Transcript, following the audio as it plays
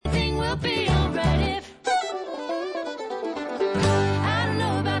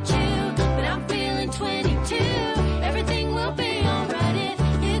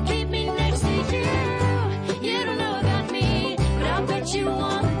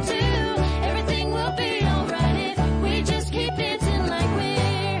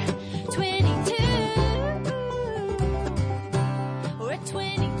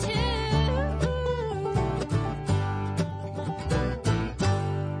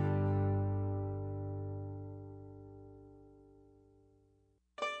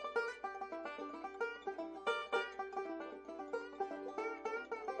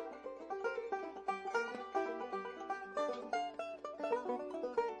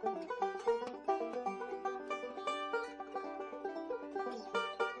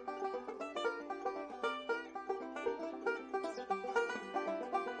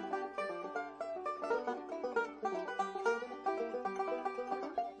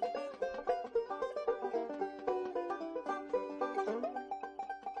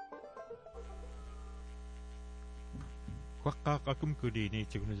Quaqqaaqakum kudini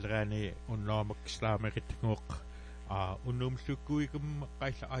tigunilrani unnormak islaameqitngooq unnumlukkuikum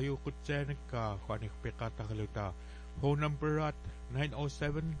qailla ayuqutsaanikka huanikpiqatarluta phone number at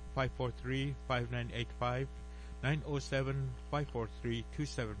 907-543-5985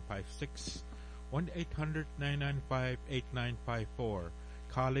 907-543-2756 1-800-995-8954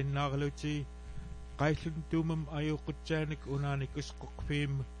 Kaalinnaarluti qaillun tumam ayuqutsaanik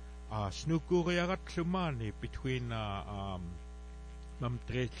unaanikusqoqfiim snukuriaratlumaani between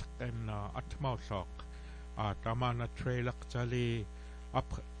Mamdril and Atmausoq Tamana Trailaqtali up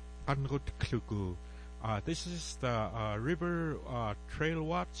Anrut Klugu. This is the River Trail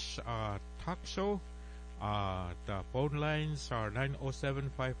Watch talk show. The phone lines are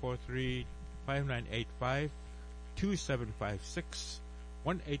 907-543-5985 2756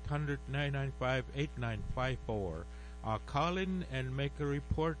 1-800-995-8954. Call in and make a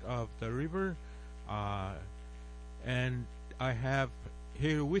report of the river. And I have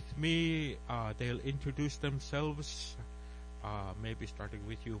here with me, they'll introduce themselves, maybe starting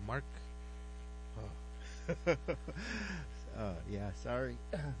with you, Mark. Yeah, sorry.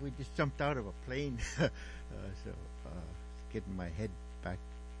 We just jumped out of a plane. So getting my head back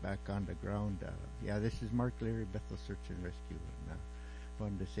on the ground. Yeah, this is Mark Leary, Bethel Search and Rescue. And,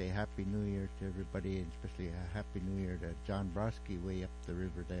 wanted to say Happy New Year to everybody, and especially a Happy New Year to John Broski way up the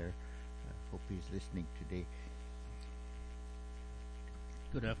river there. Hope he's listening today.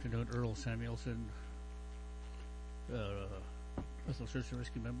 Good afternoon, Earl Samuelson, Bethel Search and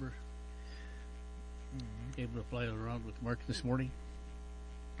Rescue member. Able to fly around with Mark this morning.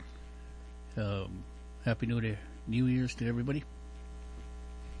 Happy New Year's to everybody.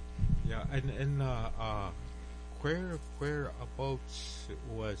 Yeah, and whereabouts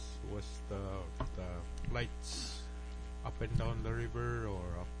was the flights up and down the river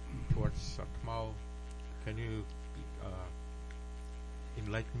or up towards Atmau? Can you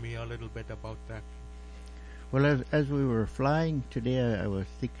enlighten me a little bit about that? Well, as we were flying today, I was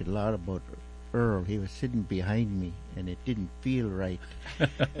thinking a lot about Earl. He was sitting behind me, and it didn't feel right,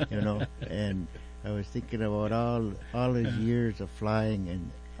 And I was thinking about all his years of flying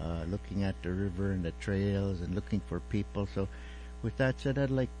and looking at the river and the trails and looking for people. So with that said,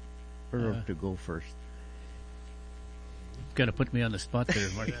 I'd like Earl to go first. Kind of put me on the spot there,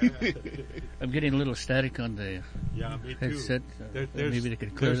 Mark. I'm getting a little static on the me headset. Maybe they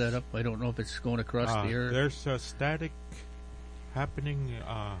could clear that up. I don't know if it's going across the air. There's a static happening.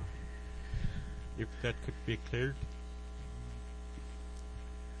 If that could be cleared.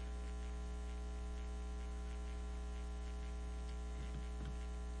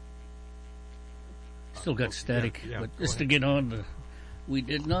 Still got static, but just to get on, we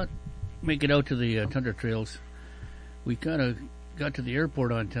did not make it out to the Tundra Trails. We kind of got to the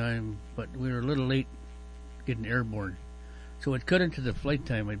airport on time, but we were a little late getting airborne. So it cut into the flight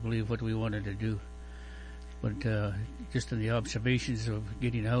time, I believe, what we wanted to do. But just in the observations of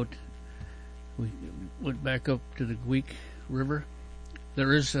getting out, we went back up to the Gweek River.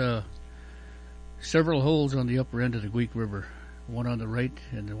 There is several holes on the upper end of the Gweek River, one on the right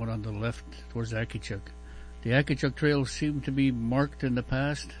and the one on the left towards Aciiralria. The Aciiralria trail seemed to be marked in the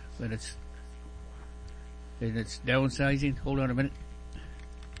past, and it's downsizing. Hold on a minute.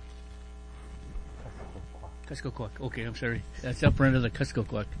 Kuskokwak. Okay, I'm sorry. That's the upper end of the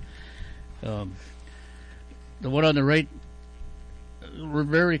Kuskokwak. The one on the right were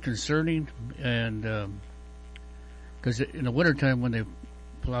very concerning, and because in the wintertime when they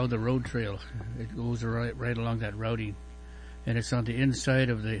plow the road trail, it goes right along that routing, and it's on the inside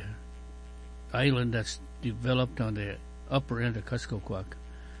of the island that's developed on the upper end of Kuskokwak.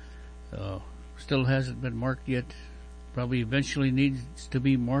 Still hasn't been marked yet. Probably eventually needs to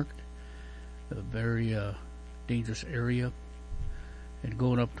be marked. A very dangerous area. And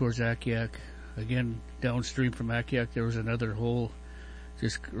going up towards Aciiralria, again downstream from Aciiralria, there was another hole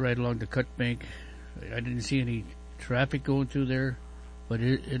just right along the cut bank. I didn't see any traffic going through there, but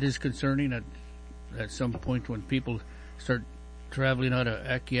it is concerning at some point when people start traveling out of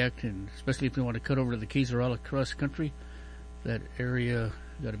Aciiralria, and especially if you want to cut over to the Aciiralria cross country, that area,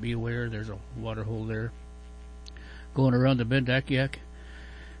 got to be aware there's a water hole there. Going around the bend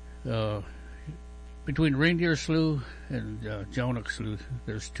Aciiralria, between Reindeer Slough and Jownok Slough,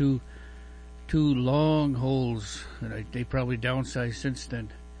 there's two long holes, and they probably downsized since then,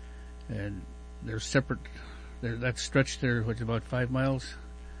 and they're separate. That stretch there, which is about 5 miles,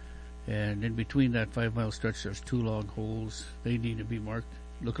 and in between that 5 mile stretch, there's two long holes. They need to be marked.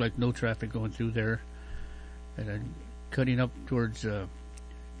 Look like no traffic going through there. And then cutting up towards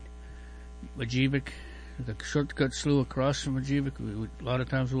Majivik, the shortcut slough across from Majivik. A lot of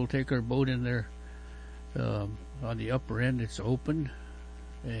times we'll take our boat in there On the upper end, it's open,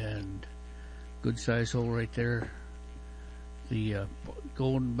 and good size hole right there. The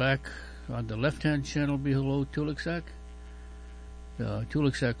going back on the left-hand channel below Tuliksak,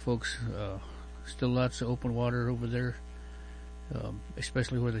 folks, still lots of open water over there,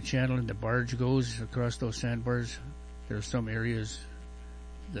 especially where the channel and the barge goes across those sandbars. There's some areas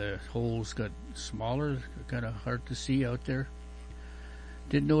the holes got smaller, kind of hard to see out there.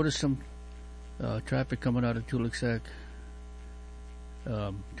 Did notice some traffic coming out of Tuliksak.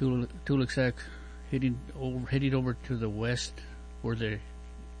 Tuliksak heading over to the west, where they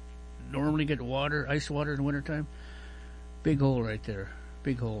normally get ice water in wintertime. Big hole right there,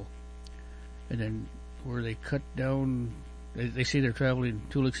 big hole. And then where they cut down, they say they're traveling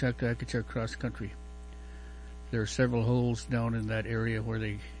Tuliksak to Aciiralria cross country. There are several holes down in that area where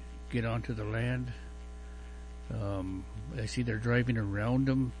they get onto the land. I see they're driving around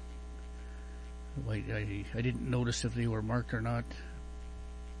them. I didn't notice if they were marked or not.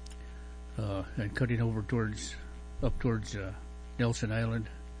 And cutting over up towards Nelson Island.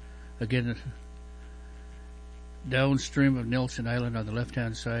 Again, downstream of Nelson Island on the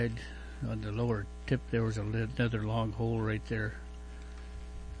left-hand side, on the lower tip, there was another long hole right there.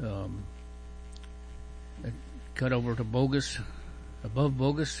 Cut over to Bogus, above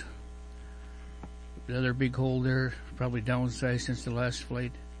Bogus. Another big hole there, probably downsized since the last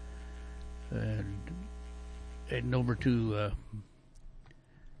flight. And heading over to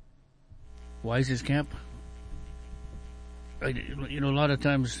Wise's camp. A lot of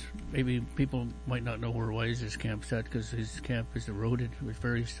times maybe people might not know where Wise's camp's at because his camp is eroded. It was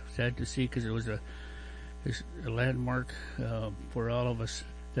very sad to see because it was a landmark for all of us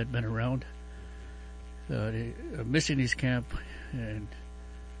that had been around. Missing his camp, and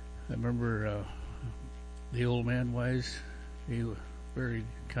I remember the old man Wise. He was very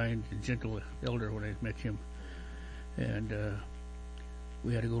kind and gentle elder when I met him, and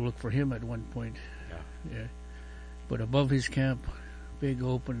we had to go look for him at one point. Yeah. But above his camp, big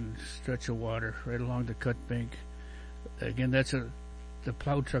open stretch of water right along the cut bank. Again, that's the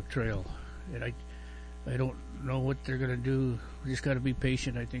plow truck trail, and I don't know what they're gonna do. We just got to be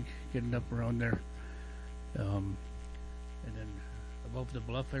patient, I think, getting up around there. And then above the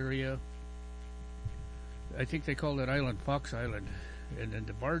bluff area, I think they call that island Fox Island, and then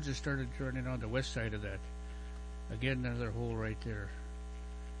the barges started turning on the west side of that. Again, another hole right there.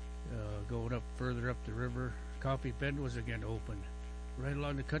 Going up further up the river, Coffee Bend was again open, right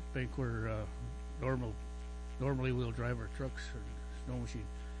along the cut bank where normally we'll drive our trucks or snow machine.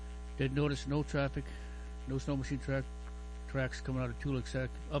 Did notice no traffic, no snow machine tracks coming out of Tuliksak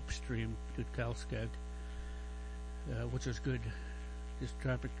upstream to Kalskag, which was good. Just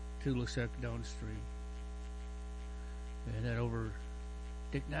traffic Tuliksak downstream. And then over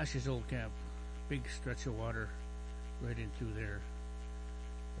Dick Nash's old camp, big stretch of water right in through there.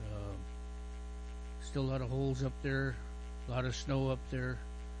 Still a lot of holes up there, a lot of snow up there,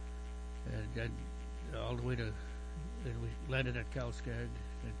 and all the way to, and we landed at Kalskag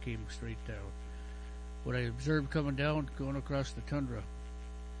and came straight down. What I observed coming down, going across the tundra,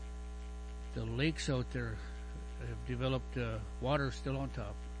 the lakes out there have developed water still on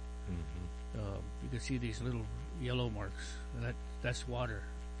top. Mm-hmm. You can see these little yellow marks, and that's water.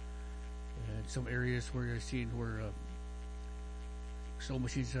 And some areas where you're seeing where snow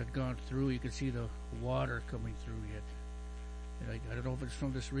machines had gone through, you can see the water coming through yet. And I don't know if it's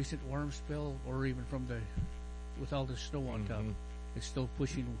from this recent warm spell or even from with all the snow on top. It's still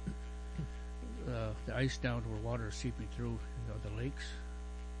pushing the ice down to where water is seeping through the lakes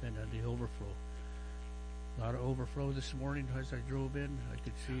and then the overflow. A lot of overflow this morning as I drove in. I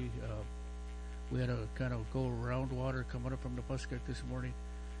could see we had to kind of go around water coming up from the Muskeg this morning,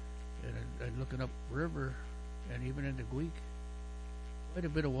 and looking up river, and even in the Gweek, quite a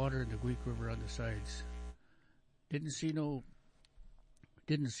bit of water in the Gweek River on the sides. Didn't see no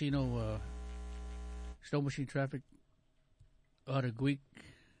snow machine traffic out of Gweek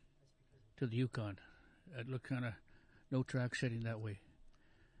to the Yukon. It looked kind of no tracks heading that way.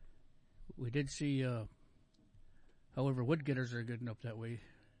 We did see, however, wood getters are getting up that way.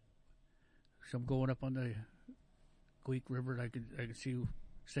 Some going up on the Gweek River. I could see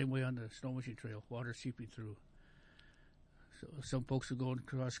same way on the snow machine trail, water seeping through. So some folks are going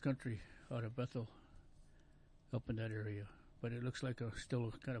cross country out of Bethel up in that area, but it looks like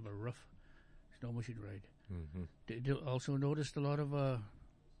still kind of a rough snow machine ride. Mm-hmm. Did you also noticed a lot of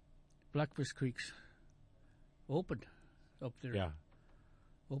Blackfish creeks open up there. Yeah,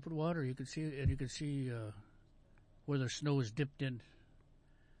 open water. You can see it, and you can see where the snow is dipped in,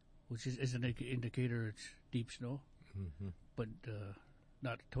 which is an indicator it's deep snow. Mm-hmm. But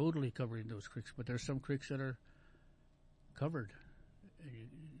not totally covering those creeks, but there's some creeks that are covered. And you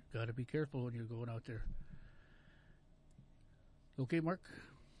got to be careful when you're going out there. Okay, Mark?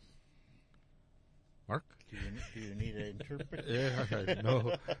 Mark? Do you need an interpreter? Yeah,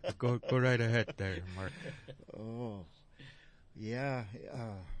 no. Go right ahead there, Mark. Oh, yeah.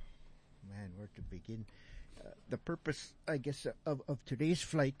 Man, where to begin? The purpose, I guess, of today's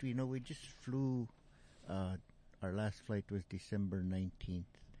flight, we just flew. Our last flight was December 19th.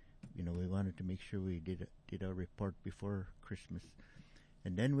 We wanted to make sure we did our report before Christmas.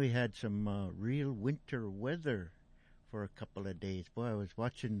 And then we had some real winter weather for a couple of days. Boy, I was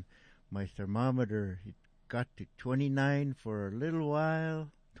watching my thermometer. It got to 29 for a little while,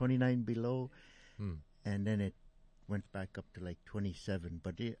 29 below, and then it went back up to like 27.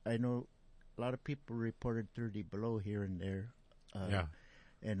 But I know a lot of people reported 30 below here and there. Yeah.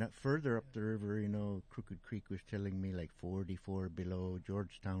 And further up the river, Crooked Creek was telling me like 44 below,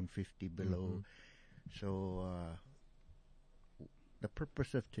 Georgetown 50 below. So the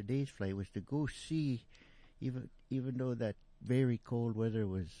purpose of today's flight was to go see, even though that very cold weather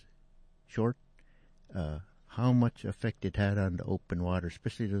was short, how much effect it had on the open water,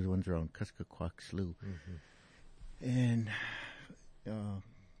 especially those ones around Kuskokwak Slough. And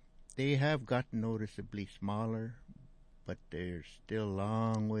they have gotten noticeably smaller, but they're still a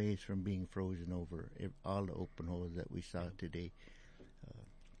long ways from being frozen over. All the open holes that we saw today,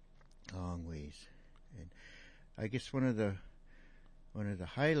 long ways. And I guess one of the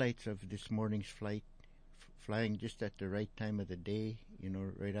highlights of this morning's flight, flying just at the right time of the day,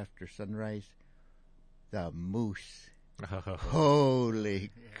 right after sunrise, the moose.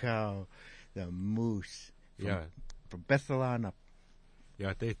 Holy cow, the moose. From Bethel on up.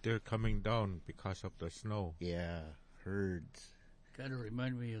 Yeah, they're coming down because of the snow. Yeah, herds. Kind of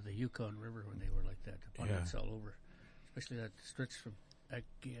remind me of the Yukon River when they were like that. Abundance all over. Especially that stretch from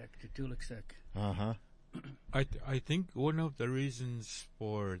Akiak to Tuliksak. Uh-huh. I think one of the reasons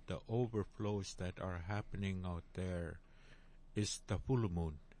for the overflows that are happening out there is the full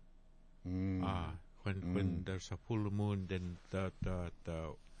moon. When there's a full moon, then the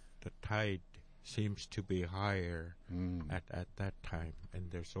tide seems to be higher at that time, and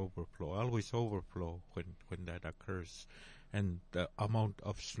there's overflow. Always overflow when that occurs, and the amount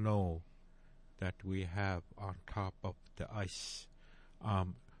of snow that we have on top of the ice.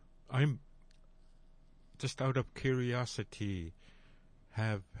 I'm just out of curiosity.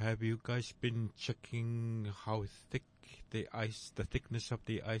 Have you guys been checking how thick the thickness of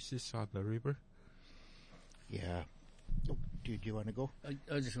the ice is on the river? Yeah. Oh, do you want to go?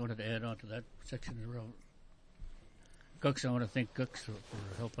 I just wanted to add on to that section around Cooks. I want to thank Cooks for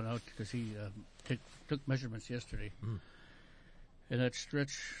helping out because he took measurements yesterday. And that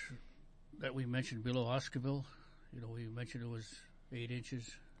stretch that we mentioned below Oscarville, we mentioned it was 8 inches,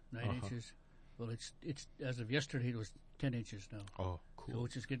 9 inches. Well, it's as of yesterday it was 10 inches now. Oh, cool. So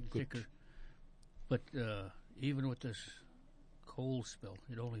it's just getting thicker. But even with this cold spell,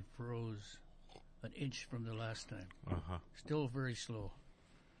 it only froze an inch from the last time. Still very slow.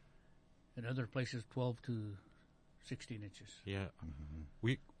 In other places, 12 to 16 inches. Yeah.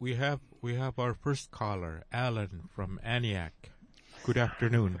 We have our first caller, Alan from Aniak. Good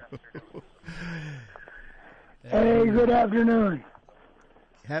afternoon. Hey, good afternoon.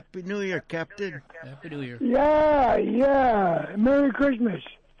 Happy New Year, Captain. Happy New Year. Yeah. Merry Christmas.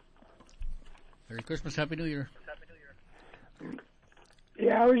 Merry Christmas, Happy New Year.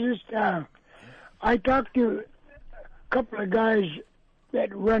 Yeah, I was just, I talked to a couple of guys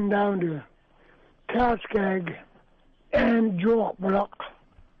that run down to Calskag and Joel Block.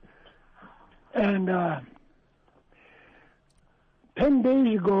 And 10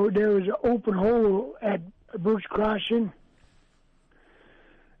 days ago, there was an open hole at Bruce Crossing.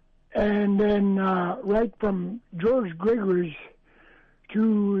 And then right from George Gregory's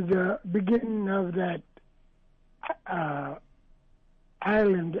to the beginning of that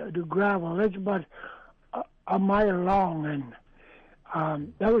island, the gravel, that's about a mile long.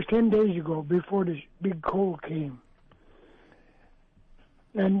 And that was 10 days ago before this big cold came.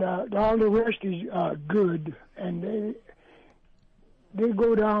 And all the rest is good. And they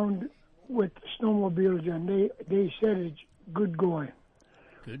go down with snowmobiles, and they said it's good going.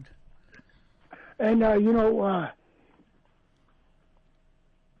 Good. And,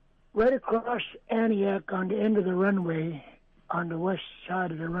 right across Aniak on the end of the runway, on the west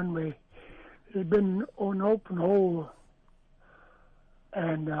side of the runway, there's been an open hole,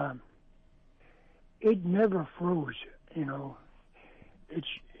 and it never froze, It's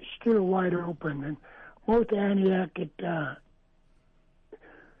still wide open. And both Aniak, it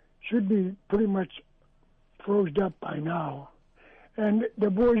should be pretty much froze up by now. And the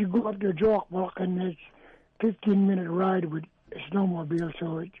boys go up to Jock and it's 15-minute ride with a snowmobile,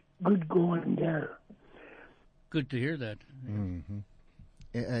 so it's good going there. Good to hear that. Mm-hmm.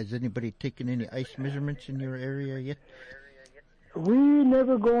 Has anybody taken any ice measurements in your area yet? We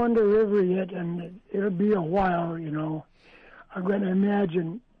never go on the river yet, and it'll be a while, you know. I'm going to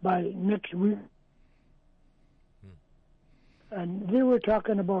imagine by next week. And they were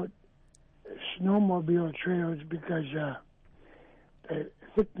talking about snowmobile trails because the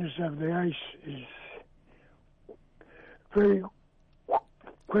thickness of the ice is very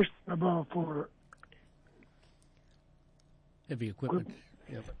questionable for heavy equipment.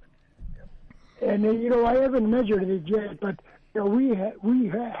 Yep. And you know, I haven't measured it yet, but you know, we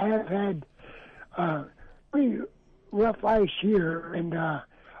have had pretty rough ice here, and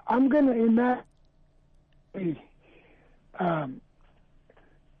I'm going to imagine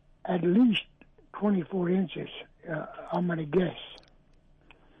at least 24 inches. I'm going to guess.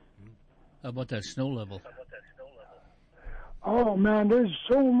 How about that snow level? Oh man, there's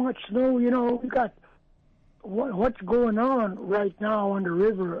so much snow. You know, we got what's going on right now on the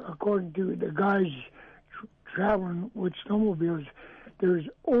river. According to the guys traveling with snowmobiles, there's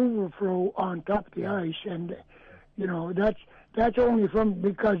overflow on top of the ice, and you know that's only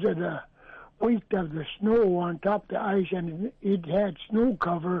because of the weight of the snow on top of the ice, and it had snow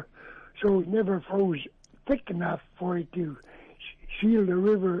cover, so it never froze thick enough for it to seal the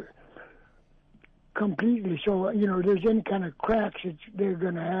river completely. So, you know, there's any kind of cracks, they're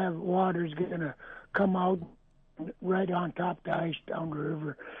going to have, water's going to come out right on top of the ice down the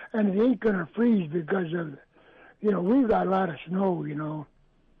river. And it ain't going to freeze because of, you know, we've got a lot of snow, you know.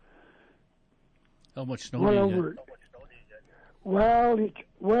 How much snow do you get? Well, it's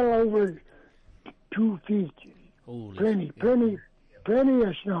well over 2 feet. Holy plenty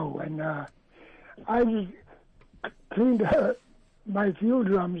of snow. And I just cleaned my fuel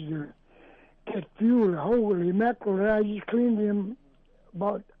drums to get fuel. Holy mackerel, I just cleaned them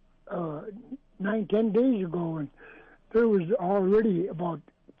about 9-10 days ago, and there was already about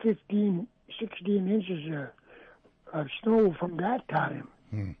 15-16 inches of snow from that time.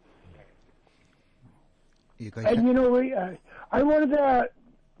 And you know, I wanted to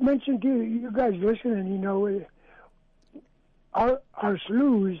mention to you guys listening, you know, our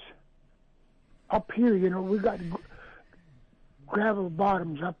sloughs up here, you know, we got gravel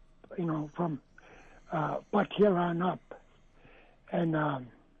bottoms up, you know, from Butt Hill on up. And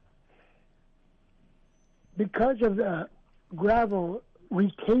because of the gravel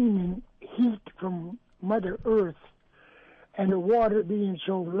retaining heat from Mother Earth and the water being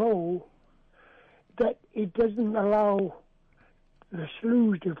so low, that it doesn't allow the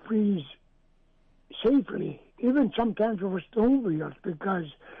sloughs to freeze safely, even sometimes for snowmobiles, because,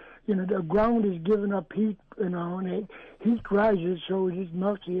 you know, the ground is giving up heat, you know, and heat rises, so it just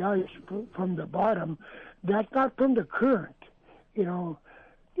melts the ice from the bottom. That's not from the current, you know.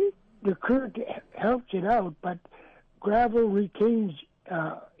 The current helps it out, but gravel retains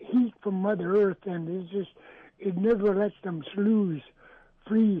heat from Mother Earth, and it never lets them sloughs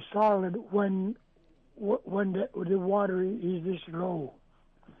freeze solid when the water is this low.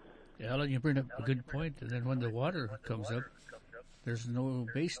 Yeah, Alan, you bring up a good point. And then when the water comes up, there's no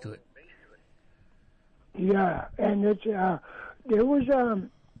base to it. Yeah, and it's there was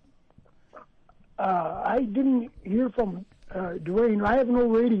I didn't hear from Dwayne. I have no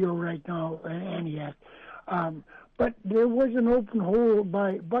radio right now, yet. But there was an open hole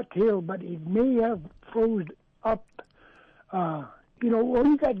by Butt Hill, but it may have froze up. You know, when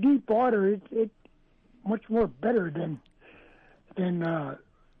you got deep water, it much more better than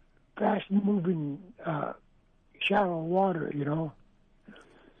fast-moving shallow water, you know.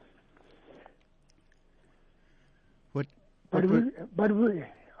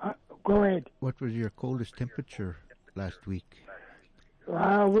 Go ahead. What was your coldest temperature last week?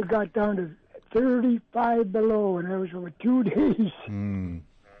 We got down to 35 below, and that was for 2 days. And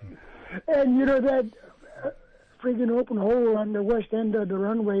you know that friggin' open hole on the west end of the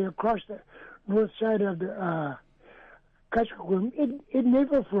runway across the north side of the Kuskokwim, it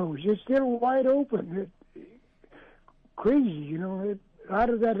never froze. It's still wide open. Crazy, you know. A lot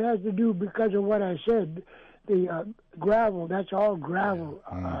of that has to do because of what I said. The gravel, that's all gravel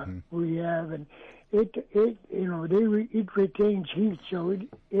we have, and it you know, it retains heat, so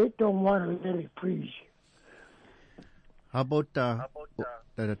it don't want to let it freeze. How about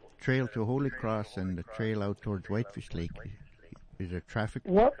the trail to Holy Cross and the trail out towards Whitefish Lake? Is there traffic?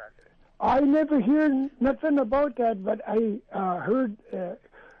 What? I never hear nothing about that, but I heard a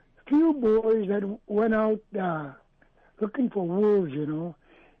few boys that went out looking for wolves, you know.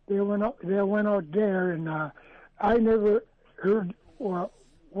 They went out there, and I never heard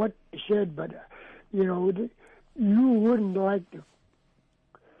what they said, but you wouldn't like to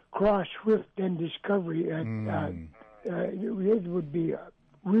cross Swift and Discovery. It would be a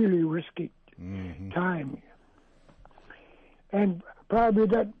really risky time, and probably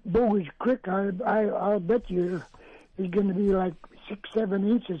that Bogus Creek, I'll bet you, is going to be like 6-7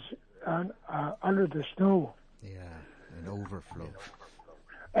 inches under the snow. Yeah, and overflow.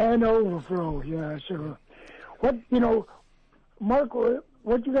 And overflow, yeah. So, Mark,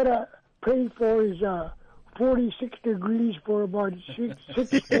 what you gotta pray for is 46 degrees for about six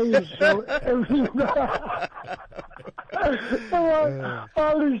days. So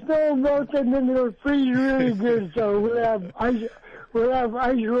all the snow melts and then it'll freeze really good. So we'll have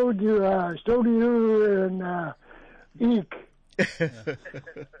ice road to Stony River and Eek.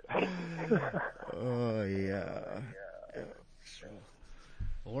 Oh yeah.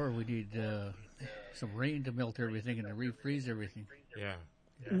 Or we need some rain to melt everything and to refreeze everything. Yeah.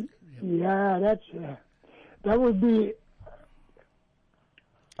 Yeah, that would be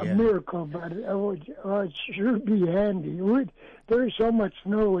a miracle, but it sure be handy. There's so much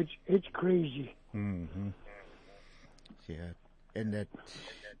snow, it's crazy. Mm-hmm. Yeah, and that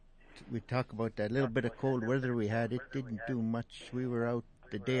we talk about that little bit of cold weather we had. It didn't do much. We were out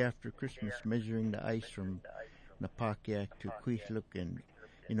the day after Christmas measuring the ice from Napakiak to Queesluk, and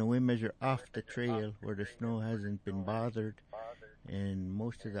we measure off the trail where the snow hasn't been bothered, and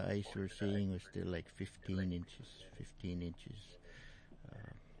most of the ice we're seeing was still like 15 inches.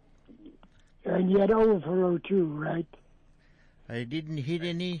 And you had overflow too, right? I didn't hit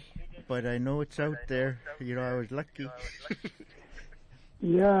any, but I know it's out there. I was lucky.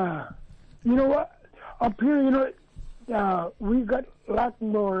 Yeah. You know what? Up here, we got a lot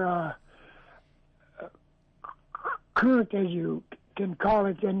more current, as you can call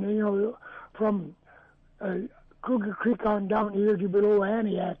it, and from Cougar Creek on down here to below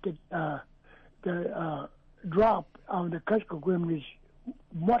Aniak, the drop on the Kuskokwim is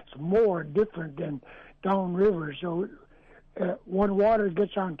much more different than downriver. So when water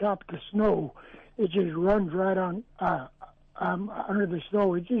gets on top of the snow, it just runs right on under the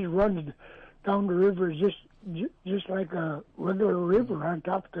snow. It just runs down the river, just like a regular river on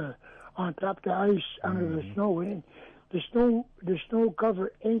top of the ice under the snow. And the snow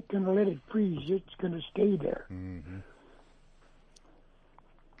cover ain't gonna let it freeze. It's gonna stay there. Mm-hmm.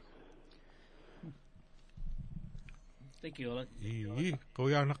 Thank you, Oleg.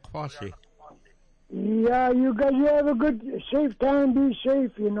 Yeah, you guys, you have a good, safe time. Be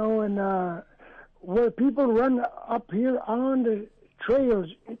safe, and where people run up here on the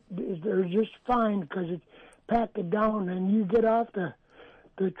trails, they're just fine because it's packed down, and you get off the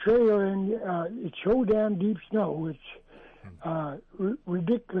trail, and it's so damn deep snow. It's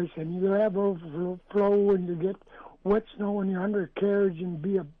ridiculous, and you have overflow, and you get wet snow in your undercarriage, and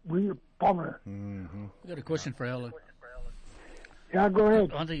be a real bummer. Mm-hmm. I got a question for Alan. Yeah, go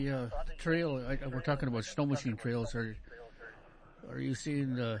ahead. On the trail, we're talking about snow machine trails. Are you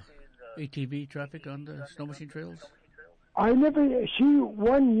seeing ATV traffic on the snow machine trails? I never see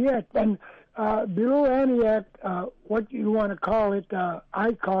one yet. And below Aniak, what you want to call it,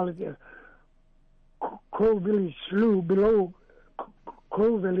 I call it Crow Village Slough. Below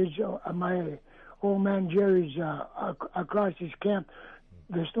Crow Village, my old man Jerry's across his camp,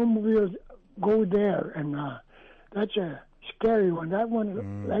 the snowmobiles go there, and that's a scary one. That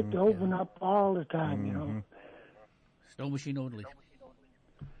one like to open up all the time, Snow machine only.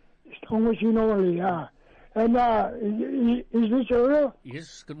 Snow machine only, yeah. And is this Earl?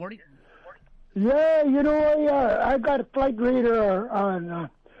 Yes, good morning. Yeah, I got a flight radar on. I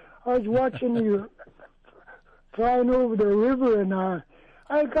was watching you flying over the river, and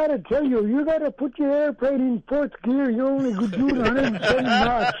I got to tell you, you got to put your airplane in fourth gear. You only could do 110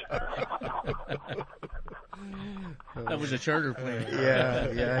 knots. That was a charter plane.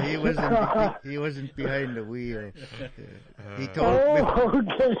 Yeah, he wasn't behind the wheel. He told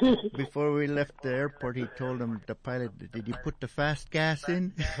before we left the airport, he told the pilot, "Did you put the fast gas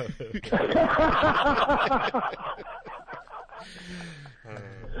in?"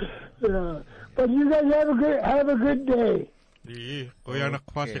 Yeah, but you guys have a good day.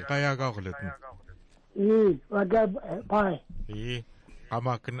 Bye.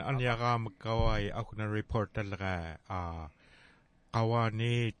 Amakan anyagam kawai ako na report talaga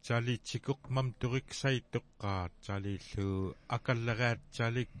kawani jali chikuk mam turik say tukka jali su akalagat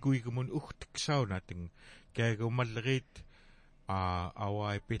jali kui gumun uktiksaw nating kaya gumalagit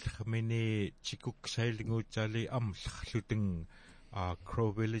away pilkhamini chikuk say lingo jali luting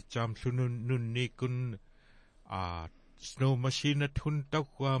Crow Village jam sunun nunni kun snow machine at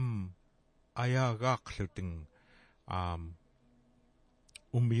huntakwam ayagak luting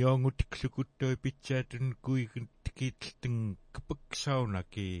umiongutiklukuttoi pitsaatun kuigitkiitlteng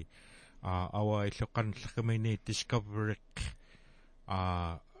kapaksaunaki awa illoqanllerkamini discoveriq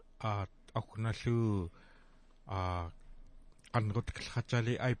aqunallu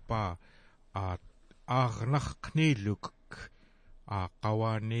qanrutikllratali aipa аарнарqniilluk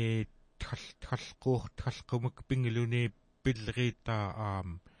qawani tallquuq pingiluni pilleriita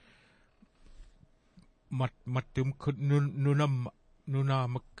mattum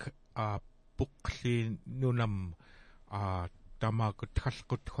nunaamak puqli nunam tamakut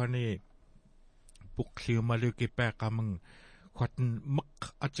tallqutkhani puqliumaluki peqamang khuatan maq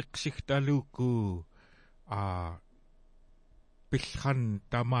atiqsigtaluku pilhan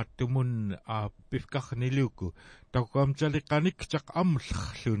tamattumun pifkarniluku taqamtaliqanik taq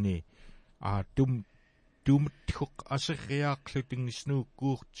amllerluni tumthuq aseriaaqluting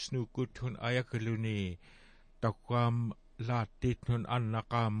snuukkuuttun ayakuluni taqam laattiitnun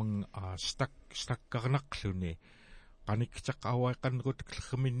annaqaamang stakkarnaqluni qanik taq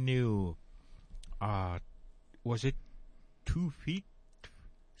awaiqanrutiklerminniu was it 2 feet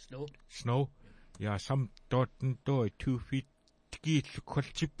snow yeah some totten toy 2 feet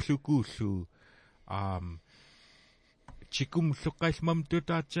kiillukhaltiplukuullu chikumlluqailmam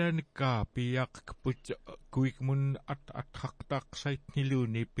tutaatsaanikka piyaaqput kuikmun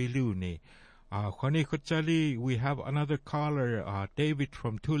atqaqtaaqsaitniluni piluni Khani we have another caller David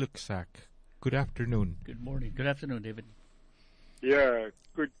from Tuluksak. Good afternoon. Good morning. Good afternoon, David. Yeah,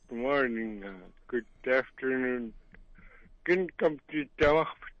 good morning. Good afternoon. Kin kamti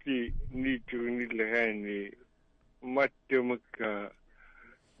tawakti ni tunilhani mattumaka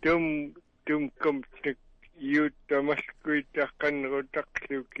tum kamtik yutamaskuita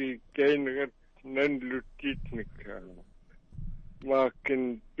kanrotakluki kainrat nanlutitnika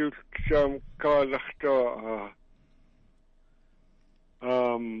makin tulksam kalahta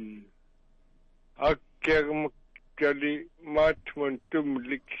akkermak Jolly Matman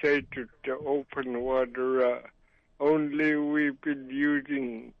excited to open water. Only we've been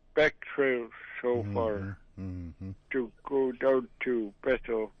using back trails so far to go down to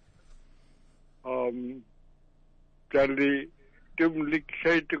Bethel. Jolly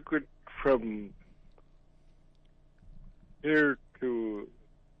excited from here to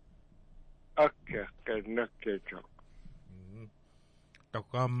Akka and Nakajak.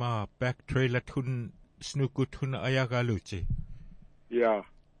 Taqama back trail atun snukutun ayagaluti. Yeah.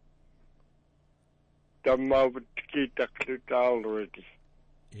 Damavitkitaklut already.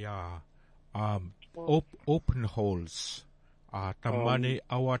 Yeah. Open holes. Tamani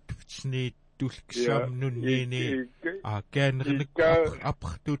awat vtsni tulksam nunnini kenrinik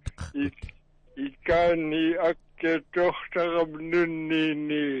apchtut. Ikani akke tohtaram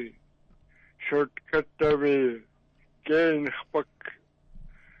nunnini shortcutami kenhpak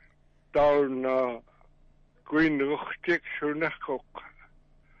down Queen Ruchtik Sunakok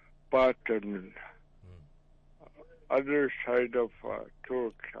Barton, other side of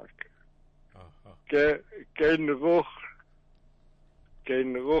Turkak. Ken Ruch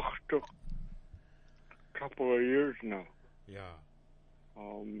took a couple of years now. Yeah.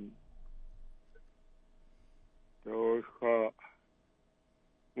 So,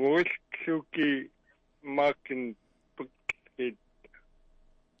 Moishkuki Markin Pukit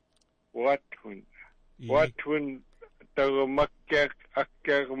Watwin. Watwin Tagamakak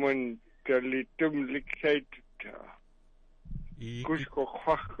Akkerman Talitum Lixited Kusko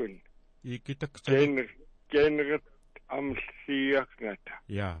Kwakun. Generet Amsiaknata.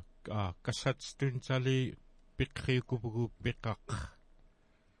 Yeah. Kasatstun Sali Pikriukubu Pikak.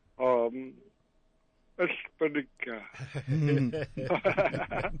 Aspadika.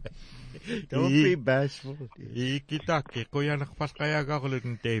 Don't be bashful. Ikitaki, Koyanak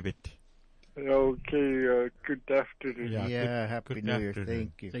Paskayagagulun David. Okay, good afternoon. Yeah, happy good New Year. afternoon.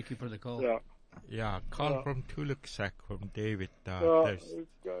 Thank you. Thank you for the call. Yeah, call from Tuluksak from David.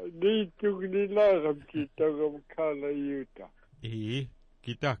 Need to nilaram kitagam kala yuta.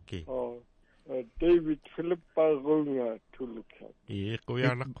 Kitaki. David Philip Parunga Tuluksak.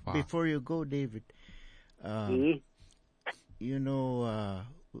 Before you go, David, you know,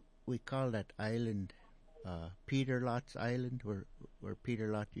 we call that island Peter Lot's Island, where Peter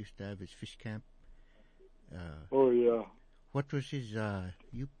Lot used to have his fish camp. Oh yeah. What was his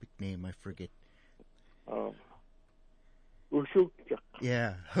Yupik name? I forget. Usukja.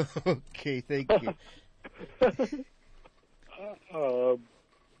 Yeah. Okay. Thank you.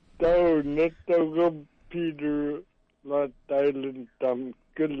 Netagam Peter Lot Island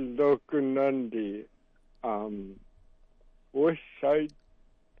Kildokunandi west side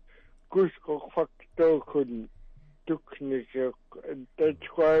Kusko Faktokun Tuknik, and that's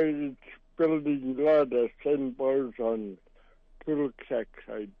why it's building a lot of sandbars on Tulksack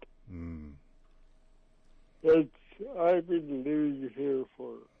side. Mm. I've been living here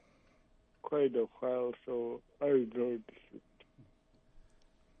for quite a while, so I noticed it.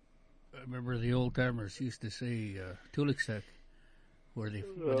 I remember the old timers used to say Tuliksak, where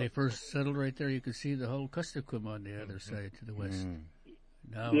they first settled right there. You could see the whole Kuskokwim on the other side to the west. Mm.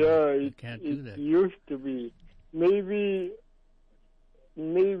 Now you can't do that. It used to be. Maybe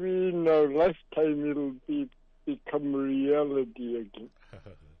in our lifetime it'll become reality again.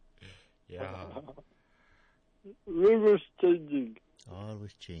 Yeah. Rivers changing.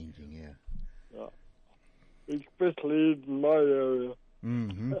 Always changing, yeah. Especially in my area.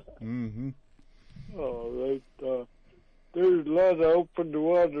 Mm-hmm. Mm-hmm. All right. There's a lot of open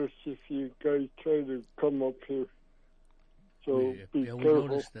waters if you guys try to come up here. So be we careful.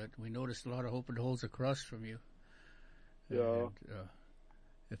 noticed that. We noticed a lot of open holes across from you. Yeah. And,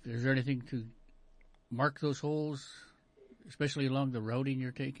 if there's anything to mark those holes, especially along the routing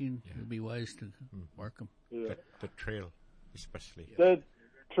you're taking, it'd be wise to mark them. Yeah. The trail, especially. That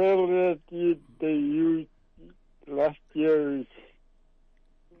trail that they used last year is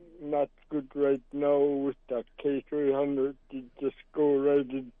not good right now with the K300. You just go right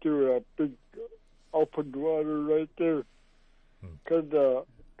into a big open water right there. Because the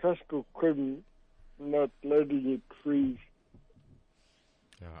Kuskokwim not letting it freeze.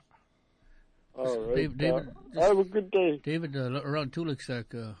 Yeah. All right. David, have a good day. David, around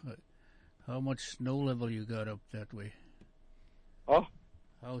Tuliksak, how much snow level you got up that way? Huh?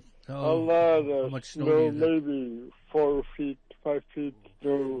 How A lot how of much snow snow, do you got? maybe 4 feet, 5 feet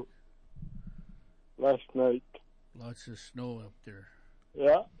snow last night. Lots of snow up there.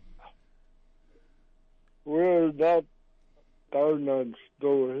 Yeah. We're not down on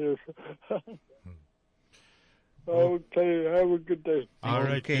snow here. Okay, have a good day. All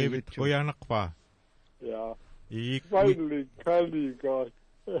right, Okay, David. you too. Kuya anak pa. Yeah. We, Finally, Kylie got.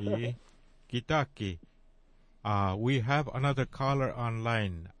 Kitaki. We have another caller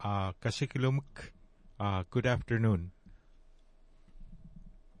online. Kasikilumuk. Good afternoon.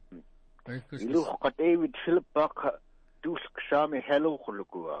 Merry Christmas. Iluh ka David Philip Baka dusk sami hello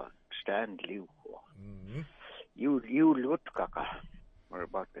kulukua stand liu. You look kaka. We're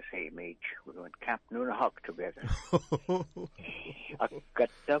about the same age. We went Camp Noonahawk together.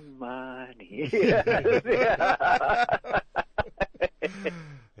 Akatamani.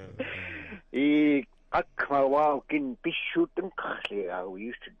 We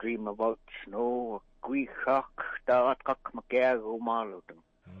used to dream about snow.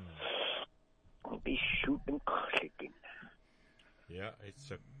 Yeah,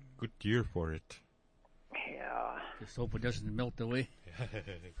 it's a good year for it. Yeah. Just hope it doesn't melt away.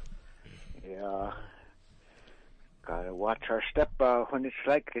 Yeah. Gotta watch our step when it's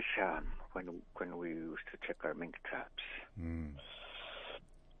like this. When we used to check our mink traps,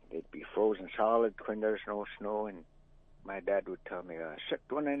 they'd be frozen solid when there's no snow, and my dad would tell me, "Set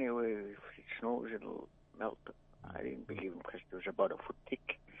one anyway. If it snows, it'll melt." I didn't believe him because it was about a foot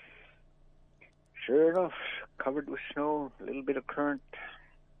thick. Sure enough, covered with snow, a little bit of current,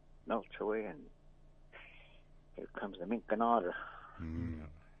 melts away, and here comes the mink and otter.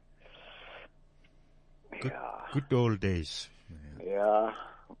 Good old days. Yeah.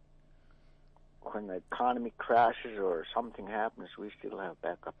 When the economy crashes or something happens, we still have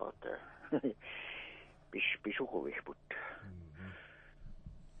backup out there.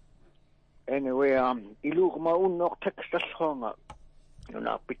 Anyway, ilug maunok textas honga.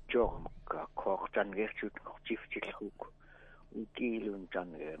 Yuna picture koch jan gertut chiftil hook. Ukilun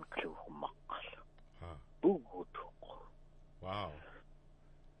jan gern klumakal. Wow.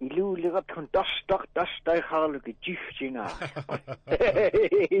 Ilu ligat kon das harlige giftina.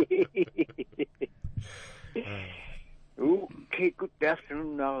 Okay, good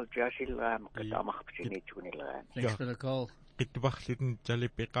afternoon now, Jasilam kadamach psinitunilan. Thanks for the call.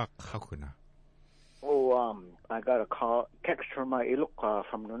 Oh, I got a text from my iluk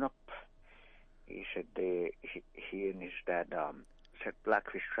from Nunup. He said he and his dad set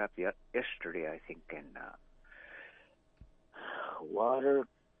blackfish trap yesterday, I think, and water.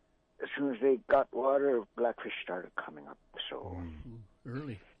 As soon as they got water, blackfish started coming up. So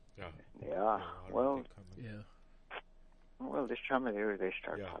Early. yeah. Well, Yeah. well, this time of year they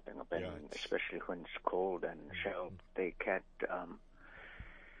start Yeah. popping up, and Yeah, it's- especially when it's cold and shell, they can't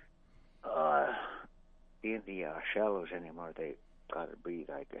be in the shallows anymore. They gotta breathe,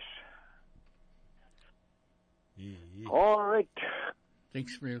 I guess. All right.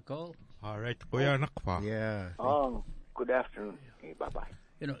 Thanks for your call. All right, Kuya Nakpa. Yeah. Good afternoon. Hey, bye-bye.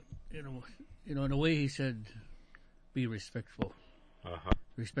 In a way, he said, be respectful. Uh-huh.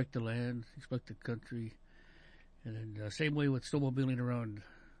 Respect the land, respect the country. And then same way with snowmobiling around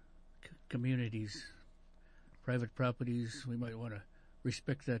communities, private properties, we might want to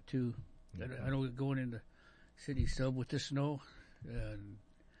respect that too. I know going into city sub with the snow, and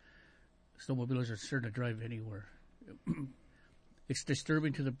snowmobilers are certain to drive anywhere. It's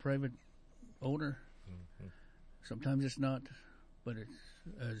disturbing to the private owner. Mm-hmm. Sometimes it's not, but it's,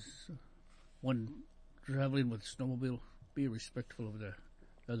 as one traveling with snowmobile, be respectful of the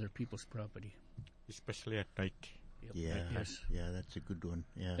other people's property. Especially at night. Yep. Yeah, Yes. yeah, that's a good one.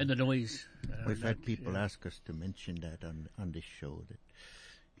 Yeah, And the noise. we've had people ask us to mention that on this show. That,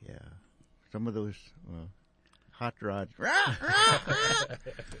 yeah, some of those hot rods,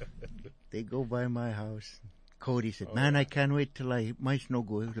 they go by my house. Cody said, "Man, I can't wait till my snow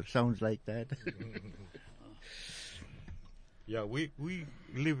sounds like that." Yeah, we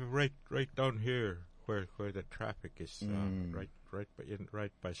live right down here where the traffic is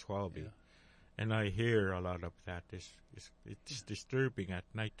right by Schwalbe. Yeah. And I hear a lot of that. It's disturbing at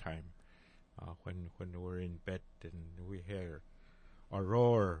nighttime when we're in bed and we hear a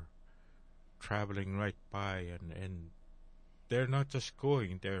roar traveling right by, and they're not just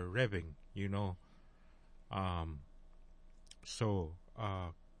going, they're revving, you know. So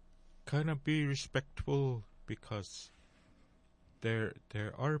kind of be respectful, because there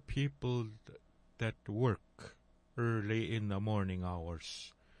are people that work early in the morning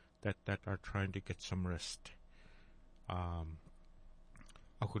hours that are trying to get some rest.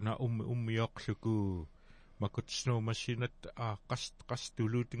 Ako na umiyok suku makut snow machine at kas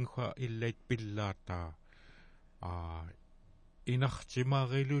tuluting ko ilait pillata. Inak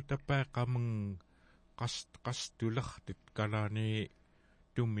chimagiluta pa kamang kas tulak tit kalani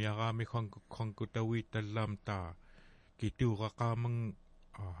tumyagami kong kutawit alam ta kitura kamang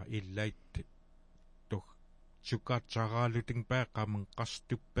ilait sukat sagaluting pa kamang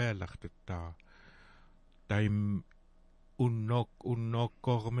kastupelak tita time unnok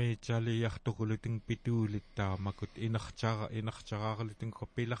korme chaliyak tukuluting pitulita makut inak sagaluting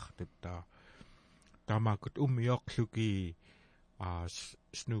kopilak tita tamakut umyok suki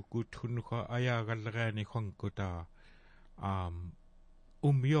snukut hunka ayagalrani kongkuta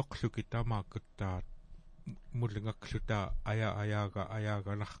umyok suki tamakut mulingak suta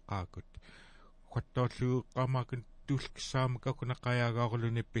ayaga nakakakut Quatotlu kamakun tulksam kakunakayaga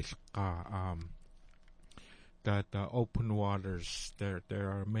kulunipilka the open waters. There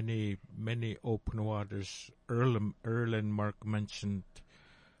are many open waters. Earl and Mark mentioned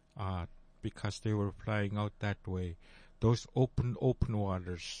because they were flying out that way. Those open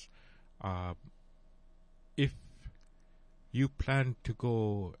waters. If you plan to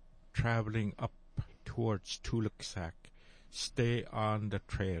go traveling up towards Tuluksak, stay on the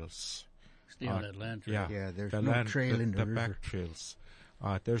trails. Stay on that land trail. Yeah, there's the no land, trail in the river. back trails.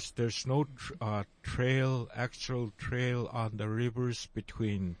 There's no actual trail on the rivers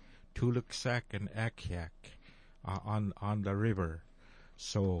between Tuluksak and Akiak on the river.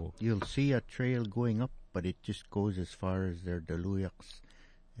 So You'll see a trail going up, but it just goes as far as their Daluyaks,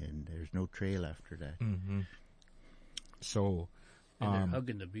 and there's no trail after that. Mm-hmm. So And they're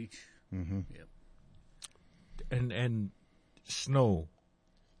hugging the beach. Mm-hmm. Yep. and snow.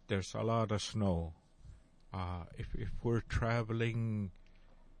 There's a lot of snow. If we're traveling,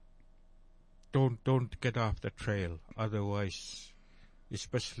 don't get off the trail. Otherwise,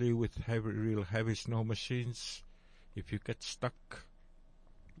 especially with real heavy snow machines, if you get stuck,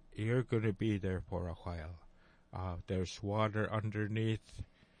 you're going to be there for a while. There's water underneath.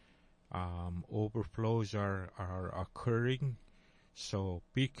 Overflows are occurring, so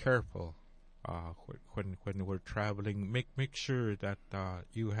be careful. When we're traveling, make sure that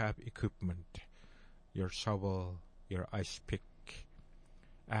you have equipment, your shovel, your ice pick,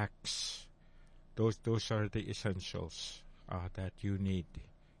 axe. Those are the essentials that you need.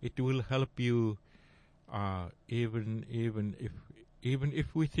 It will help you even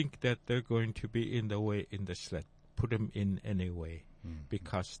if we think that they're going to be in the way in the sled. Put them in anyway,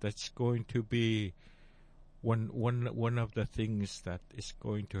 because that's going to be one of the things that is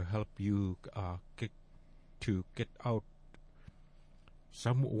going to help you get out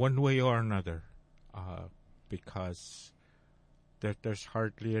one way or another, because there's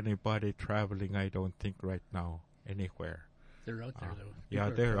hardly anybody traveling, I don't think, right now anywhere. They're out there, though. Yeah,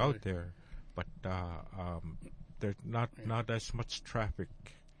 People are they're traveling. out there, but there's not as much traffic.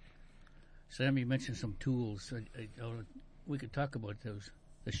 Sam, you mentioned some tools. We could talk about those.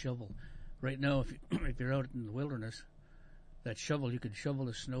 The shovel. Right now, if you're out in the wilderness, that shovel, you could shovel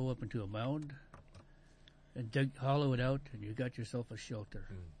the snow up into a mound, and hollow it out, and you got yourself a shelter.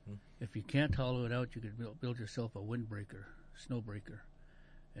 Mm-hmm. If you can't hollow it out, you can build yourself a windbreaker, snowbreaker,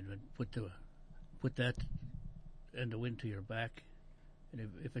 and then put that and the wind to your back. And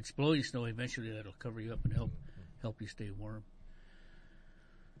if it's blowing snow, eventually that'll cover you up and help you stay warm.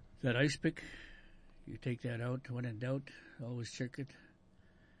 That ice pick, you take that out. When in doubt, always check it.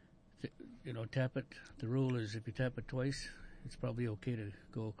 Tap it. The rule is if you tap it twice, it's probably okay to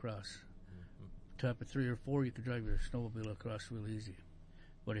go across. Tap it 3 or 4, you can drive your snowmobile across real easy.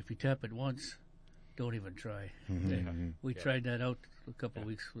 But if you tap it once, don't even try. We tried that out a couple of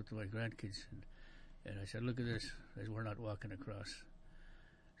weeks with my grandkids, and I said, look at this, as we're not walking across.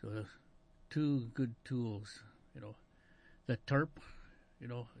 So 2 good tools, the tarp,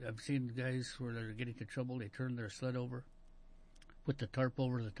 I've seen guys where they're getting into trouble, they turn their sled over, put the tarp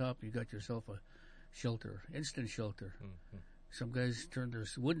over the top, you got yourself a shelter, instant shelter. Some guys turn their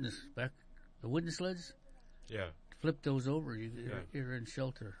the wooden sleds, flip those over, you're in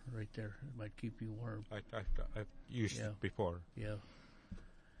shelter right there. It might keep you warm. I've used it before. Yeah.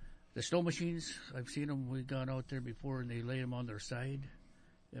 The snow machines, I've seen them, we've gone out there before, and they lay them on their side.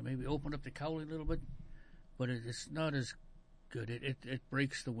 And maybe open up the cowling a little bit, but it's not as good. It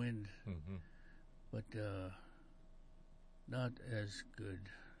breaks the wind, but not as good.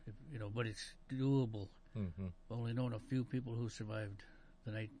 But it's doable. I've only known a few people who survived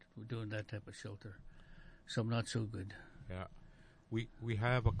the night doing that type of shelter. Some not so good. Yeah, we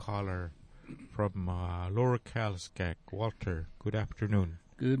have a caller from Lower Calskak. Walter, good afternoon.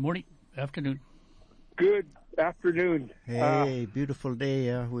 Good morning, afternoon. Good afternoon. Hey, beautiful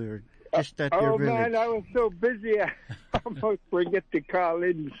day. We were just at your village. Oh, man, I was so busy I almost forget to call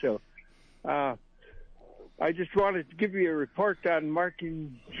in. So I just wanted to give you a report on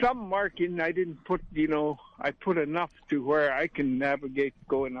marking. Some marking I didn't put, I put enough to where I can navigate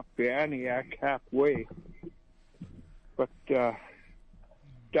going up the Aniak halfway. But the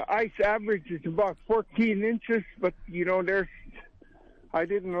ice average is about 14 inches, but, I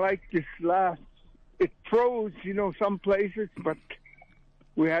didn't like this last. It froze, some places, but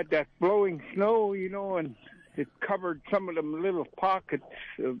we had that blowing snow, and it covered some of them little pockets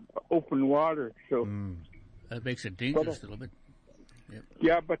of open water. So that makes it dangerous a little bit. Yep.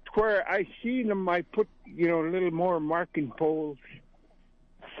 Yeah, but where I seen them, I put, a little more marking poles.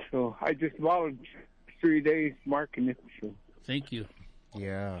 So I just volunteered 3 days marking it. So. Thank you.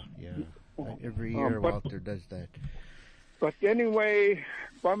 Yeah. Every year Walter does that. But anyway,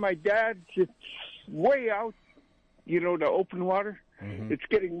 by my dad's, it's way out, the open water. It's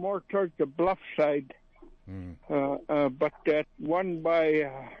getting more towards the bluff side. But that one by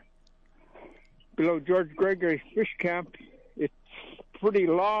below George Gregory's fish camp, it's pretty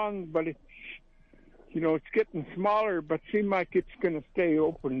long, but it's, it's getting smaller, but seems like it's going to stay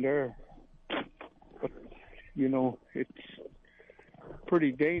open there. But, it's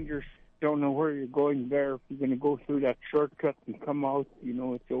pretty dangerous. Don't know where you're going there. If you're going to go through that shortcut and come out,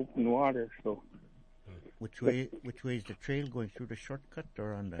 it's open water. So, which way is the trail going, through the shortcut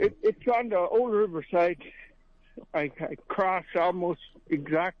or on the? It's on the old river side. I cross almost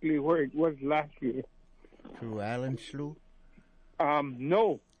exactly where it was last year. Through Allen Slough?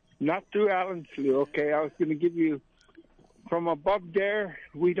 No, not through Allen Slough. Okay, I was going to give you from above there.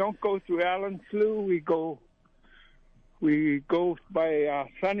 We don't go through Allen Slough. We go by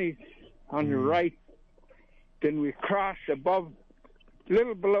Sunny's on the right. Then we cross above, a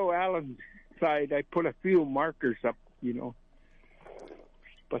little below Allen's side. I put a few markers up,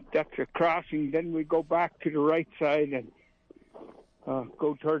 But that's a crossing. Then we go back to the right side and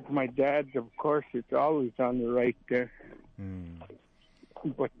go towards my dad's. Of course, it's always on the right there.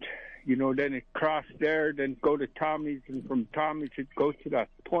 But, then it crossed there, then go to Tommy's, and from Tommy's it goes to that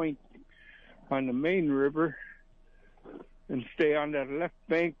point on the main river and stay on that left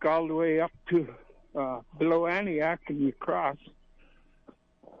bank all the way up to below Aniak, and you cross.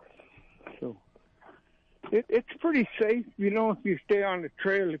 So it's pretty safe, if you stay on the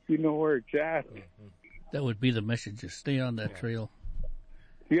trail, if you know where it's at. That would be the message, just stay on that trail.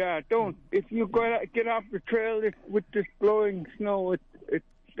 Yeah, don't. If you get off the trail with this blowing snow, it's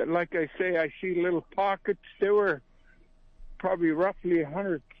like I say, I see little pockets. They were probably roughly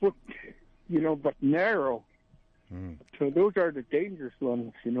 100 foot, but narrow. So those are the dangerous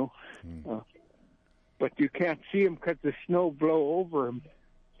ones, but you can't see them because the snow blow over them.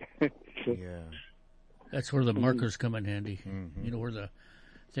 So, that's where the markers come in handy. Where the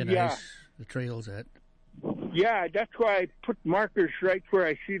thin ice, the trail's at. Yeah, that's why I put markers right where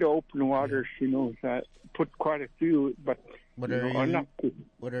I see the open waters. I put quite a few, but what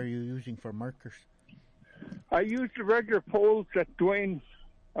are you using for markers? I use the regular poles that Dwayne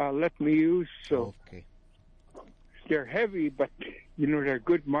let me use. So, okay. they're heavy, but they're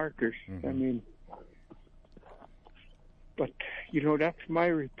good markers. Mm-hmm. I mean, but that's my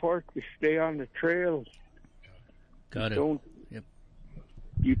report: to stay on the trail. Got it. Don't. Yep.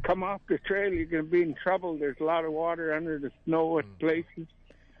 You come off the trail, you're going to be in trouble. There's a lot of water under the snow at places.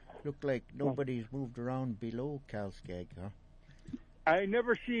 Look like nobody's moved around below Calskag, huh? I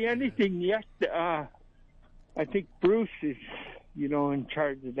never see anything yet. I think Bruce is, in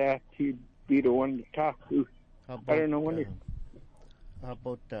charge of that. He'd be the one to talk to. How about, I don't know when how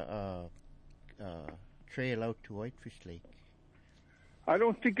about the trail out to Whitefish Lake? I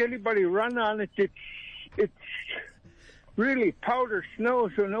don't think anybody run on it. It's really powder snow,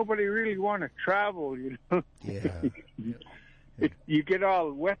 so nobody really want to travel. Yeah. You get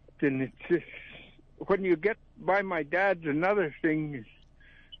all wet, and it's just when you get by my dad's. Another thing is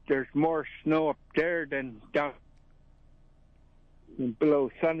there's more snow up there than down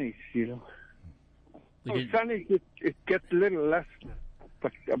below Sunny's. Sunny's it gets a little less,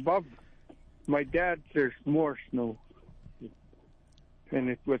 but above my dad's there's more snow, and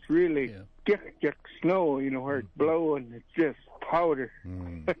it was really thick snow. Where it's blowing, it's just powder.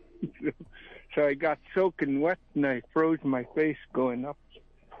 So I got soaking wet, and I froze my face going up.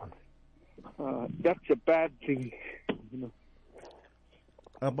 That's a bad thing.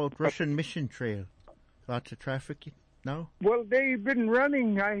 How about Russian Mission Trail? Lots of traffic now? Well, they've been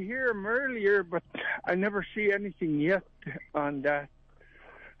running. I hear them earlier, but I never see anything yet on that.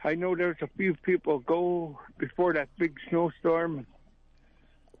 I know there's a few people go before that big snowstorm.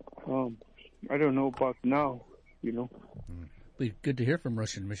 I don't know about now, Be good to hear from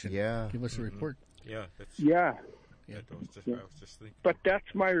Russian Mission. Yeah. Give us a report. Yeah. Yeah. I was just thinking. But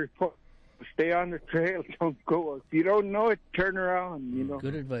that's my report. Stay on the trail. Don't go. If you don't know it, turn around,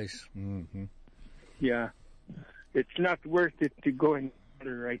 Good advice. Mm-hmm. Yeah. It's not worth it to go in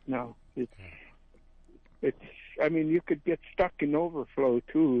water right now. I mean, you could get stuck in overflow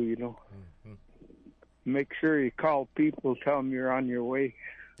too, Mm-hmm. Make sure you call people, tell them you're on your way.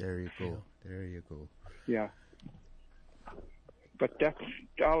 There you go. There you go. Yeah. But that's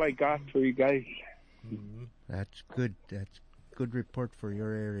all I got for you guys. Mm-hmm. That's good. That's good report for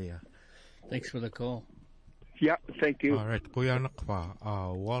your area. Thanks for the call. Yeah, thank you. All right, Kuya Nakwa,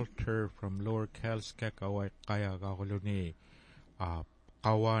 Walter from Lower Calskag, away kaya kakuluni,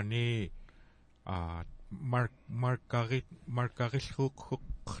 kawani, markaris huk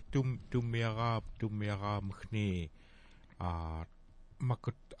tumyarab mkhni,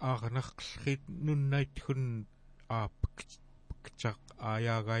 makut agnakhshit nunnait hun pkchak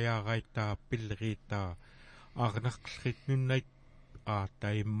ayagaita pilrita agnakhshit nunnait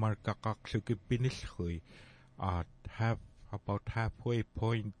tay markakaksuki pinilhui. Have about halfway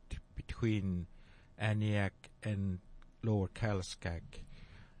point between Aniak and Lower Calskag.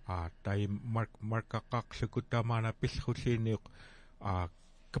 Tay markakaksukutamana pilhusinik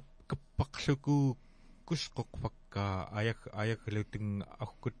kapaksuku kuskok fakka ayak luting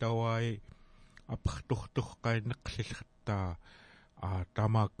akutawai apaktuhtuh kay naksilhata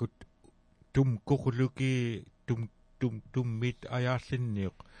tamakut tumkukuluki tummit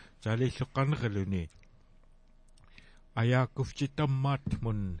ayasinnik jalisukkangaluni. Ayakufchitammat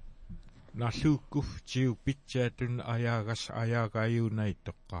mun nasukufchiu pitchatun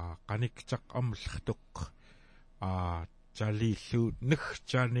ayagayunaitok kanikchak amlhtuk jalisu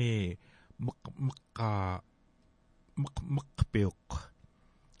nkhjani mukpiuk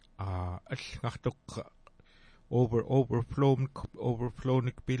alngachtuk overflow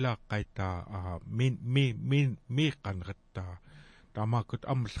nikpila kaita mi kangatta tamakut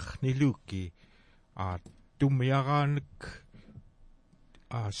amlhniluki Tumyaganik,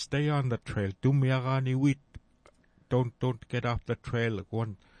 stay on the trail. Tumyagani wheat, don't get off the trail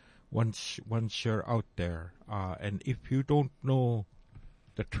once you're out there. And if you don't know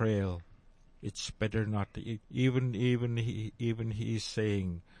the trail, it's better not to. Even he's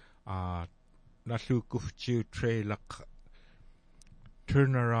saying, nasukufchu trailak,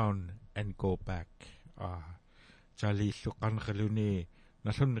 turn around and go back. Jali sukan kaluni.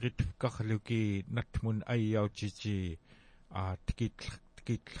 Nasun ritfkakluki natmun ayaw chichi tikit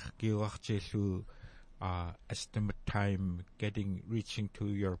estimate time reaching to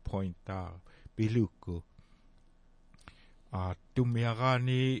your point biluku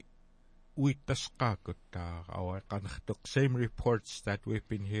tumyagani witaskakut same reports that we've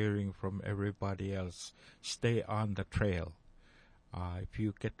been hearing from everybody else. Stay on the trail. If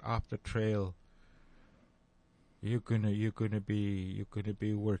you get off the trail, you're gonna be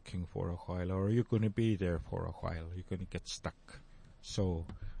working for a while, or you're gonna be there for a while. You're gonna get stuck. So,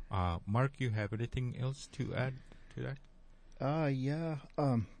 Mark, you have anything else to add to that? Yeah.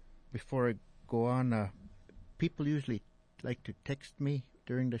 Before I go on, people usually like to text me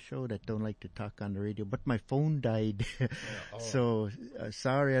during the show that don't like to talk on the radio, but my phone died. So,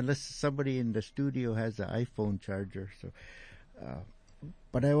 sorry, unless somebody in the studio has an iPhone charger. So,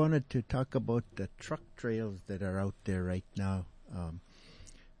 but I wanted to talk about the truck trails that are out there right now.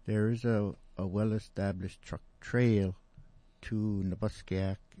 There is a well-established truck trail to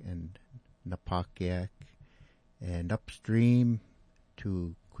Nabuskiak and Napakiak and upstream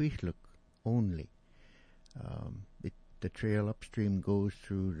to Queesluk only. The trail upstream goes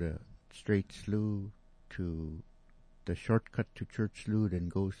through the straight slough to the shortcut to Church Slough, then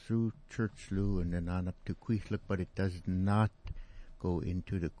goes through Church Slough and then on up to Queesluk, but it does not go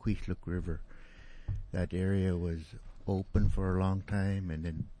into the Queesluk River. That area was open for a long time and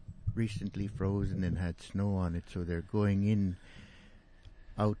then recently frozen and had snow on it, so they're going in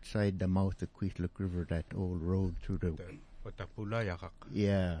outside the mouth of Queesluk River, that old road through the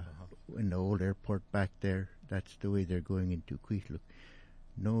in the old airport back there. That's the way they're going into Queesluk.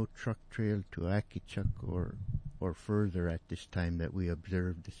 No truck trail to Akichuk or further at this time that we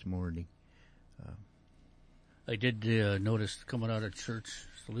observed this morning. I did notice coming out of Church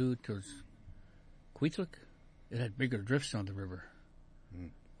Slough towards Queesluk, it had bigger drifts on the river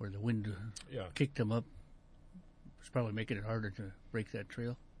where the wind kicked them up. It's probably making it harder to break that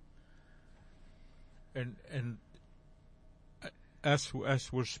trail. And as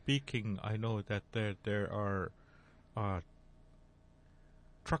we're speaking, I know that there are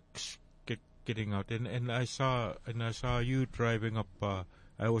trucks getting out, and I saw you driving up.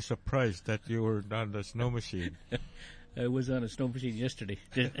 I was surprised that you were on the snow machine. I was on a snow machine yesterday.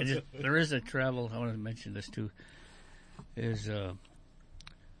 There is a travel. I want to mention this too.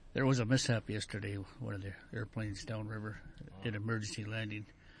 There was a mishap yesterday. One of the airplanes downriver did emergency landing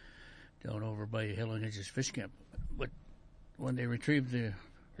down over by Helen Hedges Fish Camp. But when they retrieved the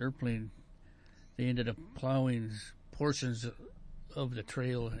airplane, they ended up plowing portions of the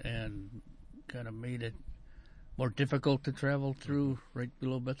trail and kind of made it more difficult to travel through right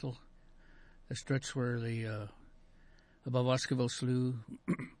below Bethel. The stretch where the above Oscarville Slough,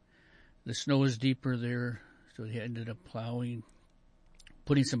 the snow is deeper there, so they ended up plowing,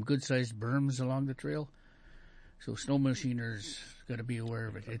 putting some good-sized berms along the trail. So snow machiners got to be aware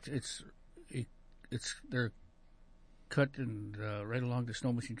of it. They're cut and right along the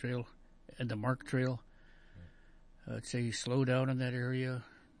snow machine trail and the Mark Trail. I'd say slow down in that area.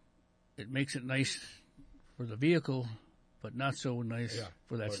 It makes it nice for the vehicle, but not so nice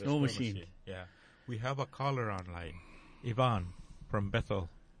for that snow machine. Yeah, we have a caller online, Ivan from Bethel.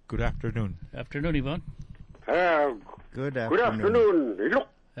 Good afternoon. Afternoon, Ivan. Good afternoon. Good afternoon. Look,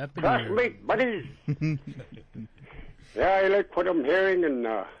 Happy classmate, buddies. I like what I'm hearing, and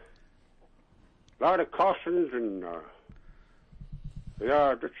a lot of cautions, and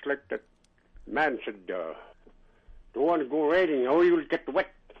just like that man said, don't want to go riding, or you'll get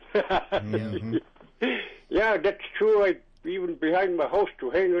wet. Yeah, that's true. Even behind my house to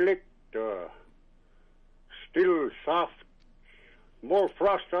Hanger Lake, still soft, more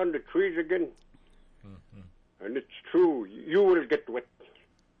frost on the trees again. And it's true, you will get wet.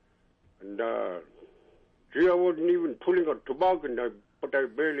 And, I wasn't even pulling a toboggan, but I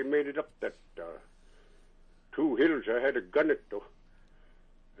barely made it up that 2 hills. I had to gun it, though.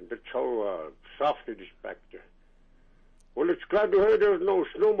 And that's how soft it is back there. Well, it's glad to hear there's no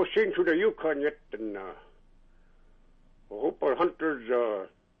snow machine through the Yukon yet, and I hope our hunters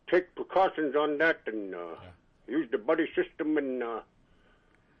take precautions on that and use the buddy system. And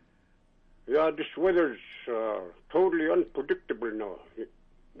this weather's totally unpredictable now.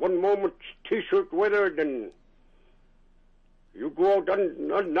 One moment T-shirt weather, then you go out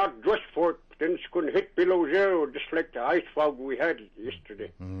not dressed for it, then it's going to hit below zero, just like the ice fog we had yesterday.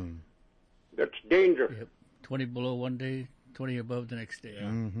 That's danger. Yep. 20 below one day, 20 above the next day.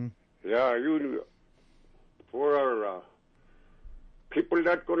 Yeah, for our people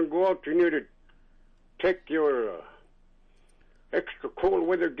that going to go out, you need to take your extra cold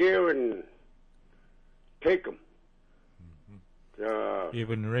weather gear and take them.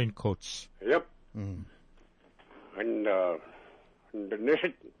 Even raincoats. Yep. And the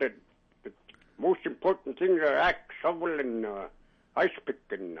most important things are axe, shovel, and ice pick.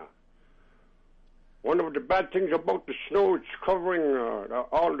 And one of the bad things about the snow, it's covering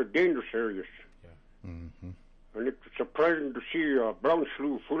all the dangerous areas. And it's surprising to see Brown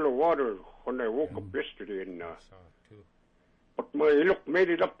Slough full of water when I woke up yesterday. And but my look made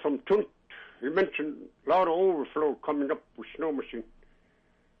it up from Tunt. He mentioned a lot of overflow coming up with snow machine.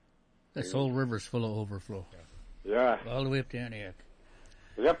 This whole river's full of overflow. Yeah. All the way up to Antioch.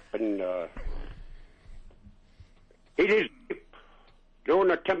 Yep, and it is. Don't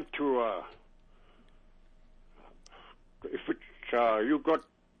attempt to if it's you got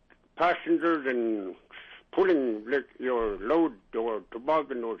passengers and pulling like your load or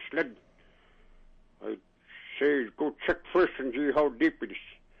toboggan or sled, I'd say go check first and see how deep it is.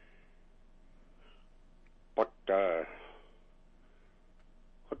 But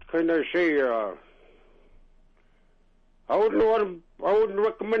what can I say? I wouldn't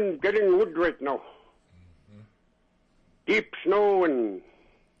recommend getting wood right now. Mm-hmm. Deep snow and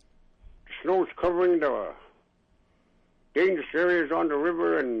the snow's covering the dangerous areas on the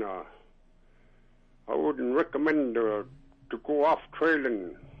river, and I wouldn't recommend to go off trail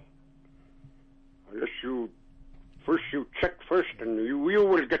unless you check first, and you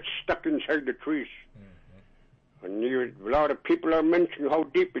will get stuck inside the trees. Mm-hmm. And a lot of people are mentioning how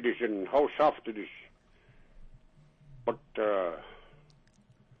deep it is and how soft it is. But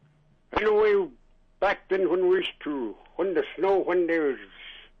anyway, back then when the snow, when there was,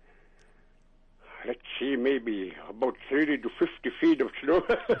 let's see, maybe about 30 to 50 feet of snow.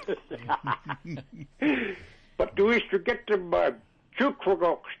 But we used to get them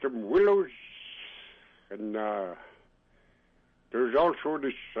jukewagocks, them willows, and there's also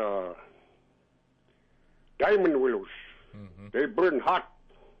this diamond willows. Mm-hmm. They burn hot.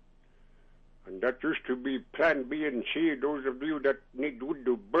 And that used to be Plan B and C. Those of you that need wood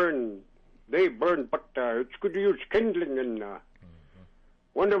to burn, they burn, but it's good to use kindling. And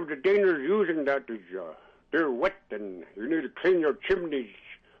one of the dangers using that is they're wet, and you need to clean your chimneys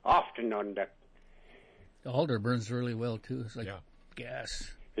often on that. The alder burns really well, too. It's like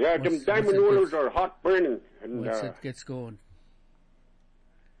gas. Yeah, them diamond willows are hot burning. And once it gets going.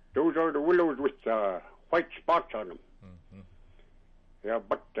 Those are the willows with white spots on them. Mm-hmm. Yeah,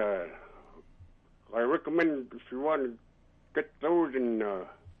 but I recommend if you want to get those and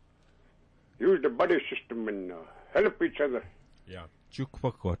use the buddy system and help each other. Yeah,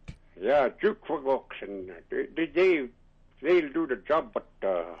 jukwagot. Yeah, jukwagoks, and they'll do the job. But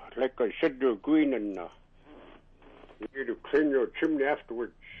like I said, they're green, and you need to clean your chimney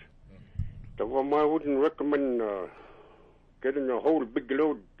afterwards. So I wouldn't recommend getting a whole big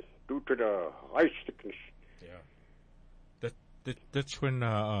load due to the ice thickness. That's when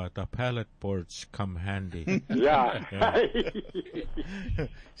the pallet boards come handy. Yeah.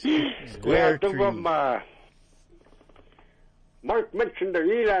 Square trees. Mark mentioned the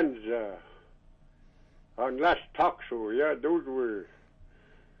elands on last talk show. Yeah, those were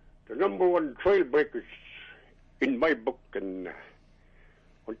the number one trail breakers in my book. And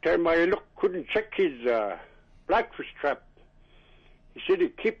one time I couldn't check his blackfish trap. He said he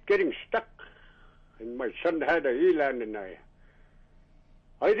kept getting stuck. And my son had an eland, and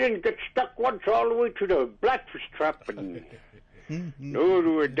I didn't get stuck once all the way to the blackfish trap, and those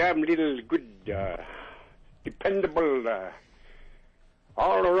were damn little good, dependable,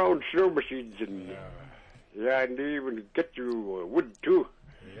 all-around snow machines, and and they even get you wood too.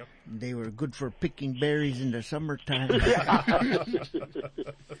 Yep. They were good for picking berries in the summertime.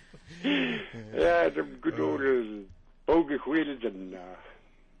 Yeah, some good old bogey wheels, and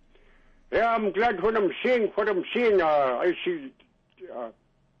I'm glad when I'm seeing what I'm seeing. I see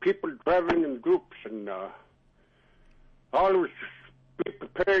people traveling in groups, and always be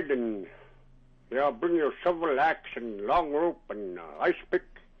prepared, and bring your shovel, axe, and long rope, and ice pick.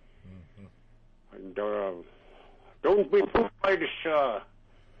 Mm-hmm. And don't be fooled by this,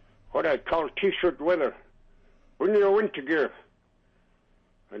 what I call T-shirt weather. Bring your winter gear.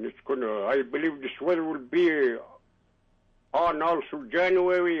 And I believe this weather will be on all through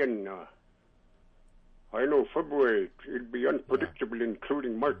January, and I know February, it'll be unpredictable,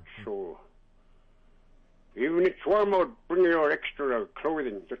 including March. So even it's warm out, bring your extra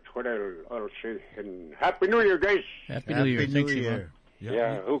clothing. That's what I'll say. And Happy New Year, guys. Happy New Year. Thanks, Ivan.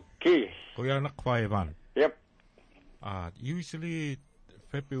 Yeah, okay. Yep. Usually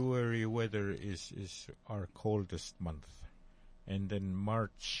February weather is our coldest month. And then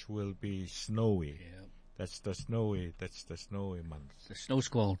March will be snowy. Yeah. That's the snowy month. The snow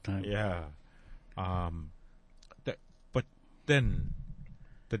squall time. Yeah. But then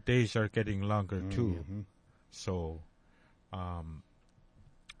the days are getting longer too. Mm-hmm. So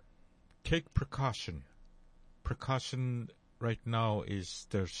take precaution. Precaution right now is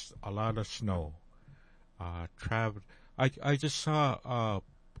there's a lot of snow. I just saw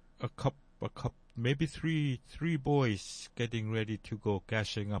a couple, maybe three boys getting ready to go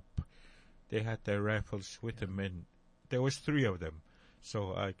gashing up. They had their rifles with them, and there was three of them.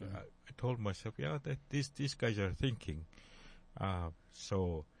 So I told myself, that these guys are thinking.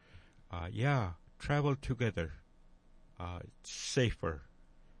 Travel together. It's safer.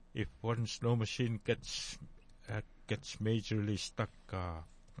 If one snow machine gets majorly stuck,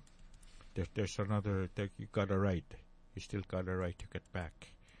 there's another that you gotta ride. you still got a right to get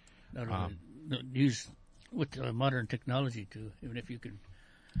back. Not only use with modern technology too. Even if you could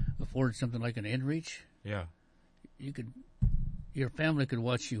afford something like an inReach, Yeah. your family could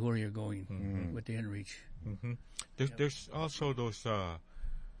watch you where you're going with the inReach. Mm-hmm. There's also those, what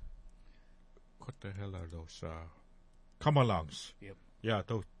the hell are those, come-alongs. Yep. Yeah,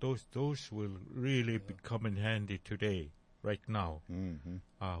 those will really become in handy today, right now,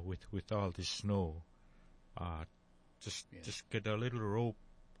 with all this snow. Just get a little rope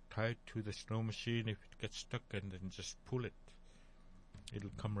tied to the snow machine if it gets stuck, and then just pull it.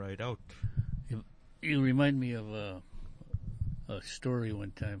 It'll come right out. You remind me of a story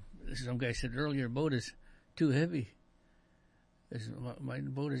one time. Some guy said, "Earl, your boat is too heavy." My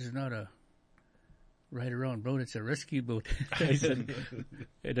boat is not a ride around boat; it's a rescue boat. I said,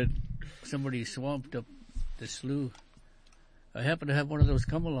 and then somebody swamped up the slough. I happen to have one of those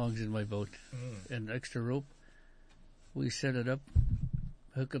come-alongs in my boat, and extra rope. We set it up,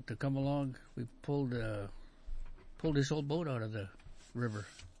 hook up the come-along. We pulled his whole boat out of the river.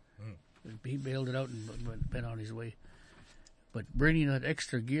 He bailed it out and went on his way. But bringing that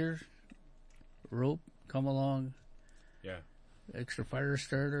extra gear, rope, come-along, extra fire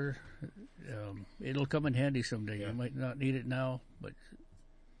starter, it'll come in handy someday. You might not need it now, but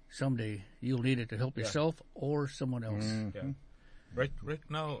someday you'll need it to help yourself or someone else. Yeah. Right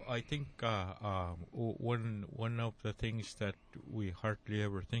now, I think one of the things that we hardly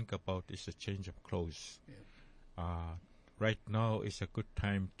ever think about is a change of clothes. Right now is a good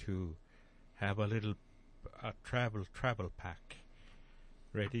time to have a little travel pack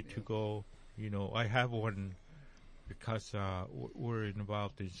ready to go. I have one because we're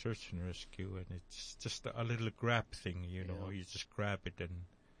involved in search and rescue, and it's just a little grab thing. You just grab it and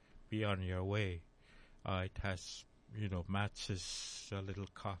be on your way. It has matches, a little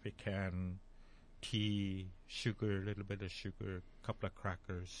coffee can, tea, sugar, a little bit of sugar, a couple of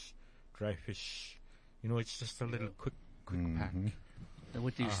crackers, dry fish. It's just a little quick pack. And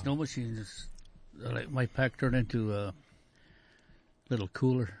with these snow machines, my pack turned into a little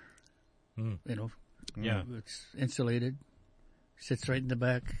cooler. Yeah. It's insulated, sits right in the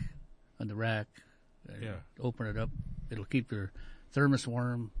back on the rack. Open it up. It'll keep your thermos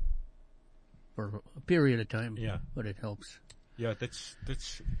warm for a period of time. Yeah. But it helps. Yeah, that's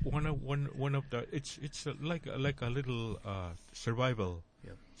one of the. It's like a little survival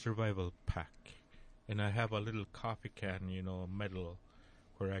pack, and I have a little coffee can, metal,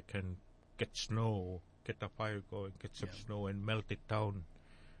 where I can get a fire going, get some snow, and melt it down,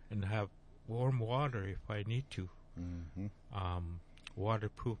 and have warm water if I need to.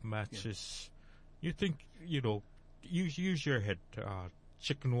 Waterproof matches. You think use your head.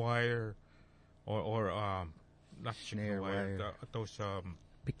 Chicken wire, or not chicken wire. Those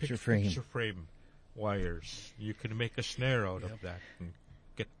picture frame wires. You can make a snare out of that and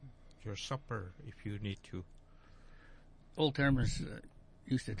get your supper if you need to. Old timers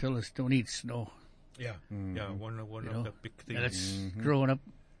used to tell us don't eat snow. Yeah, one of the big things. And it's growing up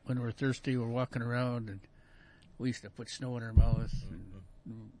when we're thirsty, we're walking around, and we used to put snow in our mouth.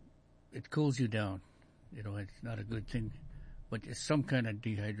 And it cools you down. It's not a good thing, but it's some kind of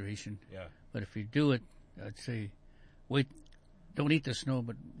dehydration. Yeah. But if you do it, I'd say, wait, don't eat the snow,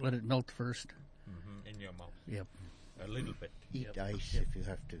 but let it melt first. In your mouth. Yep. A little bit. Eat ice if you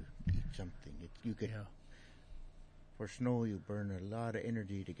have to eat something. For snow, you burn a lot of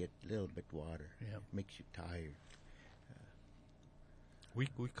energy to get a little bit water. Yeah. It makes you tired. We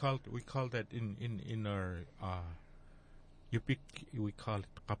call that in our Yupik, we call it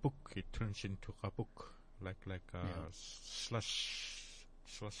kapuk. It turns into kapuk, like slush,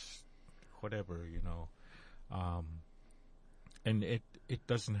 whatever, and it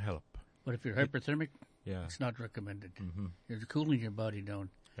doesn't help. But if you're hyperthermic, Yeah. It's not recommended. Mm-hmm. You're cooling your body down.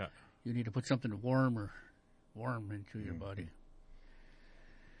 Yeah. You need to put something warm into your body.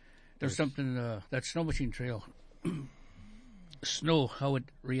 There's something, that snow machine trail, snow, how it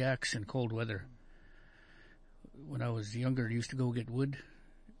reacts in cold weather. When I was younger, I used to go get wood.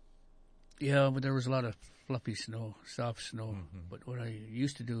 Yeah, but there was a lot of fluffy snow, soft snow. Mm-hmm. But what I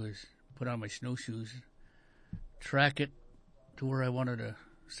used to do is put on my snowshoes, track it to where I wanted to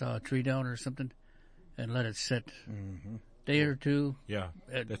saw a tree down or something, and let it sit. Mm-hmm. Day or two. Yeah.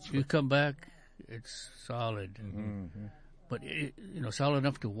 You come back, it's solid. Mm-hmm. But, solid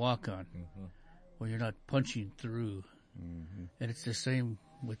enough to walk on, where you're not punching through. Mm-hmm. And it's the same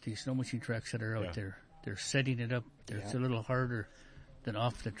with these snow machine tracks that are out there. They're setting it up. It's a little harder than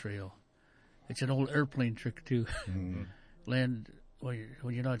off the trail. It's an old airplane trick, too. Mm-hmm. Land, when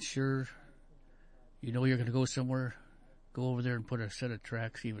you're not sure, you're going to go somewhere, go over there and put a set of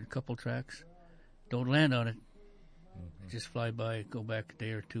tracks, even a couple tracks. Don't land on it. Just fly by, go back a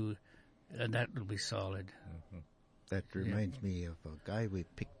day or two, and that will be solid. That reminds me of a guy we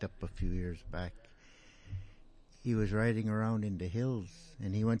picked up a few years back. He was riding around in the hills,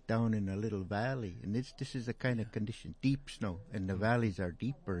 and he went down in a little valley. And this is a kind of condition, deep snow, and the valleys are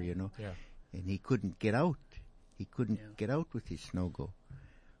deeper, you know. Yeah. And he couldn't get out. He couldn't get out with his snow go.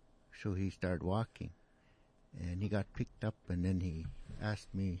 So he started walking. And he got picked up, and then he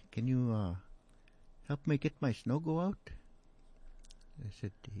asked me, "Can you help me get my snow go out?" I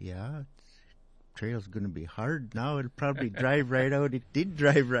said, "Yeah, trail's going to be hard now. It'll probably drive right out." It did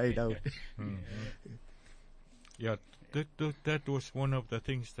drive right out. Yeah, that was one of the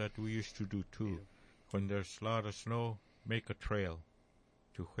things that we used to do too. When there's a lot of snow, make a trail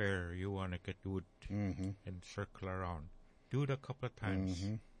to where you want to get wood and circle around. Do it a couple of times.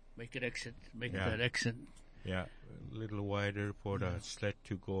 Make it exit. Make that exit. Yeah, a little wider for the sled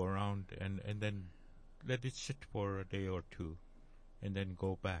to go around, and then let it sit for a day or two, and then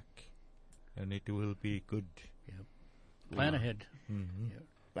go back, and it will be good. Yeah. Plan ahead.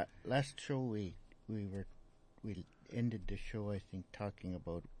 But last show we ended the show, I think, talking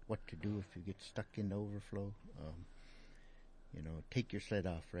about what to do if you get stuck in the overflow. You know, take your sled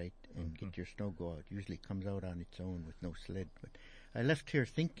off, right, and get your snow go out. Usually comes out on its own with no sled. But I left here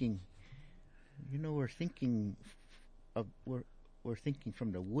thinking, you know, we're thinking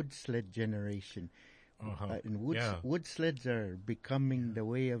from the wood sled generation. And wood sleds are becoming the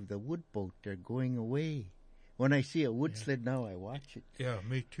way of the wood boat. They're going away. When I see a wood sled now, I watch it. Yeah,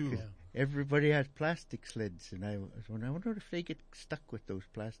 me too. Yeah. Everybody has plastic sleds, and I wonder if they get stuck with those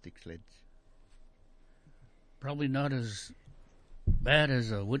plastic sleds. Probably not as bad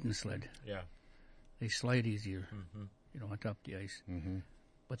as a wooden sled. Yeah. They slide easier, you know, on top of the ice.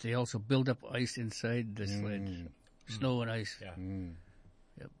 But they also build up ice inside the sled. Snow and ice. Yeah.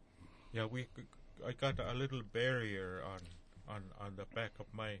 Yeah, I got a little barrier on the back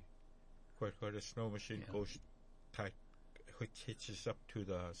of my where the snow machine goes tight, which hitches up to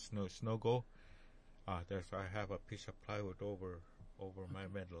the snow go. I have a piece of plywood over my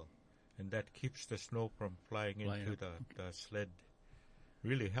metal, and that keeps the snow from flying into the sled.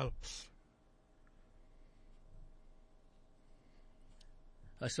 Really helps.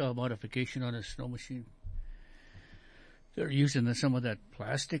 I saw a modification on a snow machine. They're using some of that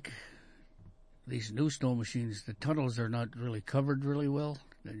plastic. These new snow machines, the tunnels are not really covered really well.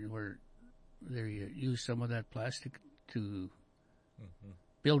 And they use some of that plastic to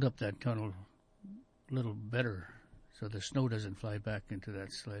build up that tunnel a little better, so the snow doesn't fly back into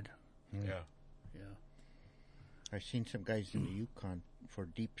that sled. Yeah. I've seen some guys in the Yukon for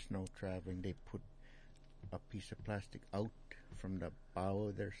deep snow traveling. They put a piece of plastic out from the bow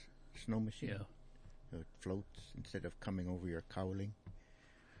of their snow machine. Yeah. So it floats instead of coming over your cowling.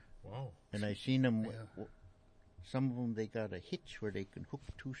 Wow. And I've seen them, some of them, they got a hitch where they can hook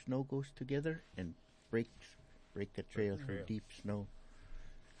two snow goes together and break a trail through deep snow.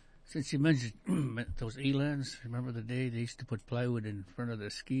 Since you mentioned those elans, remember the day they used to put plywood in front of the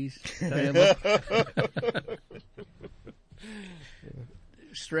skis? Tie 'em up.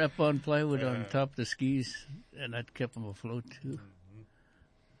 Strap on plywood on top of the skis, and that kept them afloat too.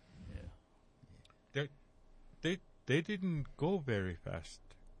 They didn't go very fast,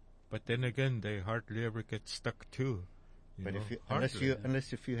 but then again, they hardly ever get stuck too. But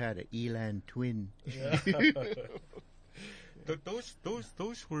unless if you had an elan twin. Those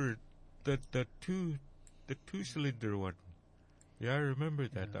were the two cylinder one. Yeah, I remember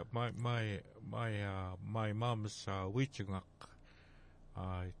that. My mom's wichungak,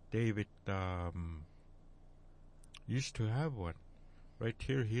 David used to have one right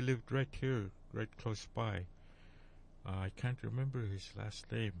here. He lived right here, right close by. I can't remember his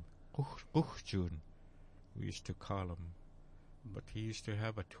last name. Uchjun, we used to call him, but he used to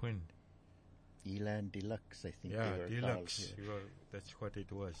have a twin. Elan Deluxe, I think. Yeah, they were Deluxe. called, Well, that's what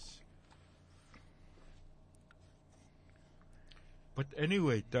it was. But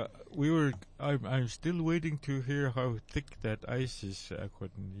anyway, I'm still waiting to hear how thick that ice is.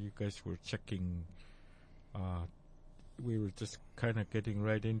 When you guys were checking, we were just kind of getting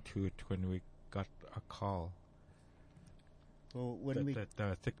right into it when we got a call. Well, the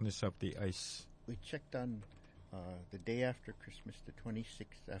thickness of the ice. We checked on the day after Christmas, the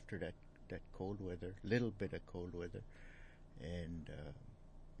 26th, after that cold weather, little bit of cold weather, and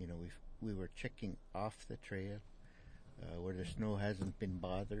we were checking off the trail where the snow hasn't been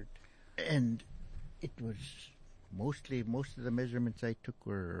bothered, and it was most of the measurements I took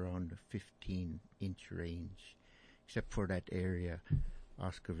were around the 15-inch range, except for that area,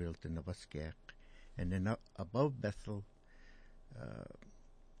 Oscarville and Navaskiak, and then above Bethel,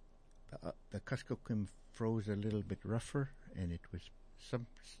 the Kuskokwim froze a little bit rougher, and it was some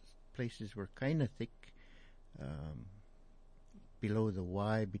places were kind of thick. Below the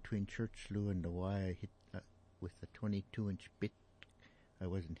Y, between Church Slough and the Y, I hit with a 22-inch bit. I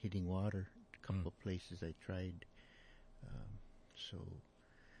wasn't hitting water. A couple of places I tried.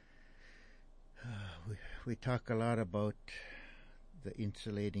 We talk a lot about the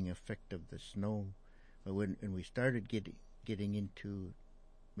insulating effect of the snow. But when we started getting into,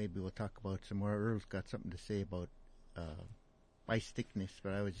 maybe we'll talk about some more. Earl's got something to say about ice thickness,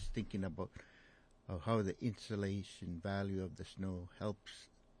 but I was just thinking about how the insulation value of the snow helps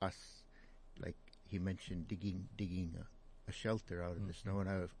us. Like he mentioned, digging a shelter out of the snow.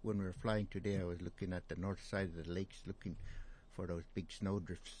 And when we were flying today, I was looking at the north side of the lakes, looking for those big snow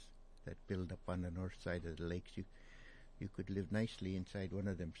drifts that build up on the north side of the lakes. You could live nicely inside one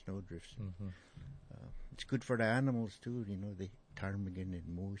of them snow drifts. It's good for the animals too, the ptarmigan and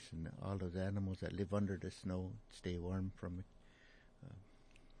moose and all those animals that live under the snow, stay warm from it.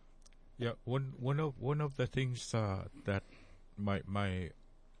 Yeah, one of the things that my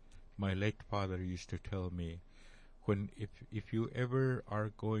late father used to tell me, if you ever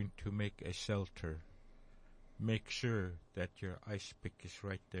are going to make a shelter, make sure that your ice pick is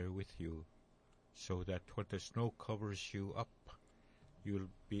right there with you, so that when the snow covers you up, you'll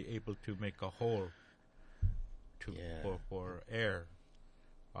be able to make a hole for air.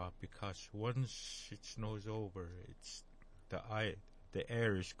 Because once it snows over, it's the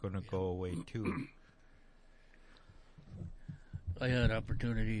air is going to go away too. I had an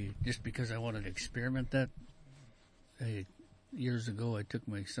opportunity just because I wanted to experiment that. Years ago, I took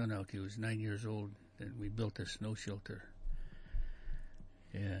my son out. He was 9 years old, and we built a snow shelter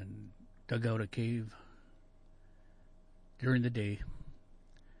and dug out a cave during the day.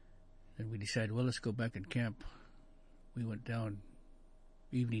 And we decided, well, let's go back and camp. We went down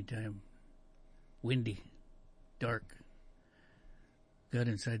evening time, windy, dark. Got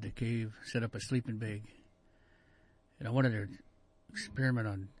inside the cave, set up a sleeping bag, and I wanted to experiment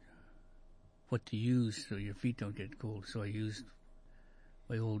on what to use so your feet don't get cold. So I used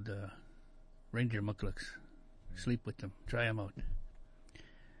my old reindeer mucklucks, sleep with them, try them out.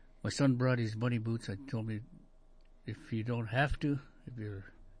 My son brought his bunny boots. I told me, if you don't have to,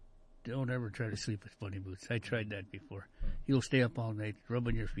 don't ever try to sleep with bunny boots. I tried that before. You'll stay up all night,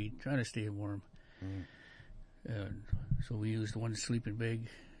 rubbing your feet, trying to stay warm. And so we used one sleeping bag,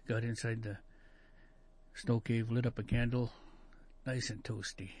 got inside the snow cave, lit up a candle, nice and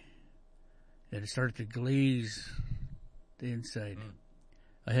toasty. And it started to glaze the inside.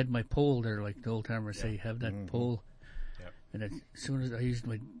 I had my pole there, like the old timers say, have that pole. And as soon as I used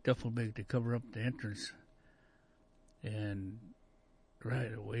my duffel bag to cover up the entrance, and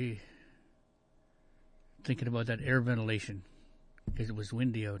right away, thinking about that air ventilation, because it was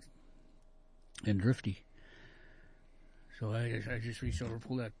windy out and drifty. So I just reached over,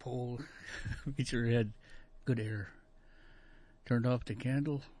 pulled that pole, made sure it had good air. Turned off the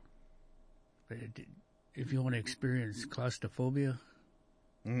candle. If you want to experience claustrophobia,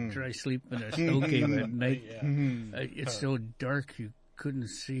 try sleeping in a snow cave at night. It's so dark you couldn't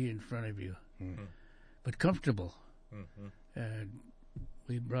see in front of you, but comfortable. And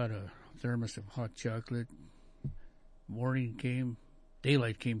we brought a thermos of hot chocolate. Morning came,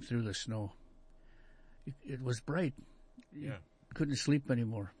 daylight came through the snow. It was bright. You couldn't sleep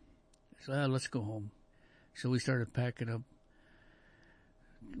anymore. So let's go home. So we started packing up.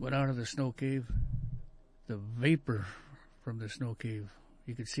 Went out of the snow cave. The vapor from the snow cave,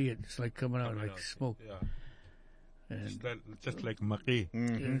 you could see it. It's like coming out like smoke. And just like maki.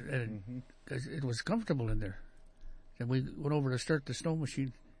 Because it was comfortable in there. And we went over to start the snow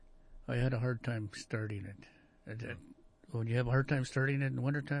machine. I had a hard time starting it. And when you have a hard time starting it in the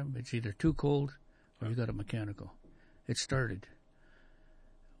wintertime, it's either too cold or you got a mechanical. It started.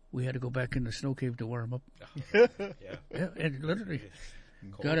 We had to go back in the snow cave to warm up. And literally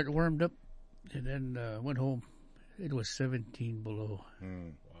got it warmed up, and then went home. It was 17 below.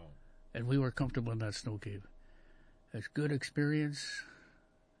 Wow. And we were comfortable in that snow cave. It's a good experience.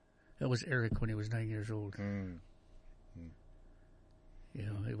 That was Eric when he was 9 years old.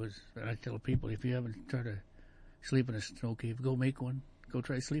 It was, and I tell people, if you haven't tried to sleep in a snow cave, go make one. Go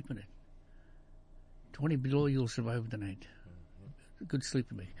try sleeping in it. 20 below, you'll survive the night. Good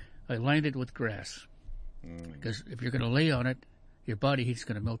sleeping bag. I lined it with grass. Because if you're going to lay on it, your body heat's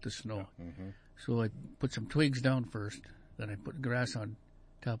going to melt the snow. So I put some twigs down first, then I put grass on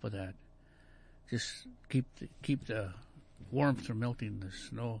top of that. Just keep the warmth from melting the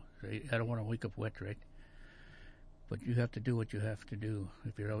snow. I don't want to wake up wet, right? But you have to do what you have to do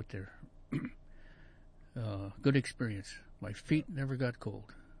if you're out there. Good experience. My feet never got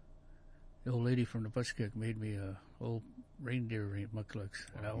cold. the old lady from the Buskek made me a old reindeer mucklucks,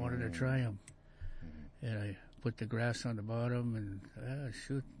 and I wanted to try them. And I put the grass on the bottom, and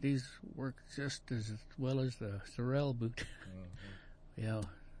shoot, these work just as well as the sorrel boot. Yeah,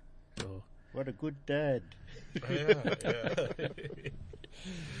 so. What a good dad.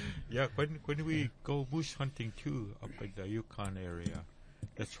 Yeah, when we go moose hunting too up in the Yukon area,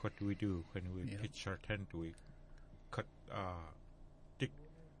 that's what we do. When we pitch our tent, we cut, dig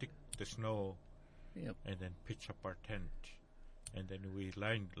the snow, and then pitch up our tent, and then we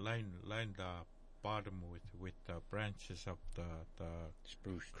line the bottom with the branches of the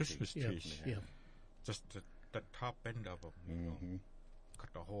Spruce Christmas trees. Yeah. Just the top end of them, you know. Cut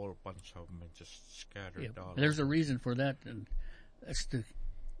a whole bunch of them and just scatter it all. There's a reason for that, and that's to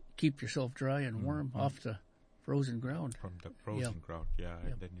keep yourself dry and warm off the frozen ground. From the frozen ground,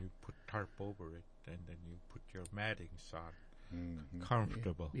 and then you put tarp over it, and then you put your mattings on.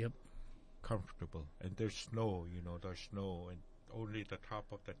 Comfortable. Yep. Comfortable. And there's snow, there's snow, and only the top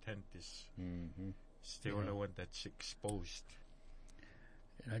of the tent is still the one that's exposed.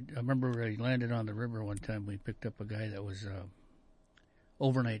 And I remember I landed on the river one time. We picked up a guy that was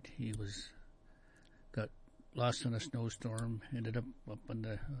overnight. He got lost in a snowstorm, ended up on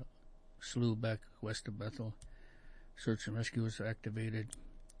the slough back west of Bethel. Search and rescue was activated.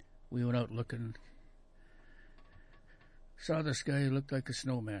 We went out looking. Saw this guy who looked like a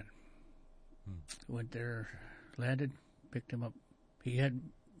snowman. Went there, landed, picked him up. He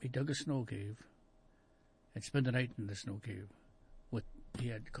dug a snow cave and spent the night in the snow cave. He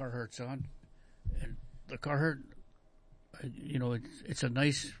had Carhartts on, and the Carhartt, it's a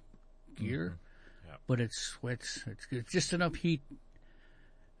nice gear, but it sweats. It's just enough heat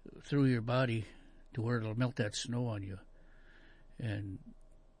through your body to where it'll melt that snow on you, and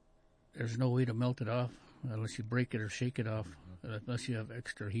there's no way to melt it off unless you break it or shake it off, unless you have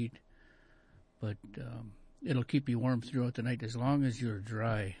extra heat. But it'll keep you warm throughout the night as long as you're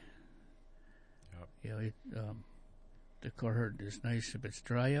dry. The Carhartt is nice if it's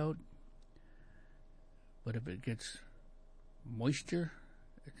dry out, but if it gets moisture,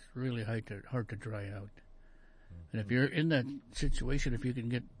 it's really hard to dry out. And if you're in that situation, if you can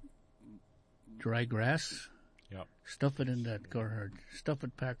get dry grass, stuff it in that Carhartt. Stuff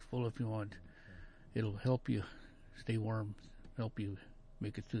it packed full if you want. It'll help you stay warm, help you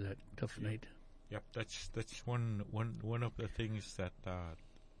make it through that tough night. Yep, that's one of the things that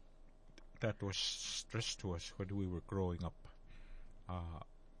was stressed to us when we were growing up.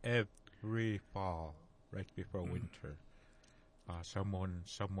 Every fall, right before winter,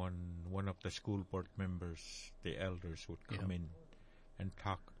 one of the school board members, the elders, would come in and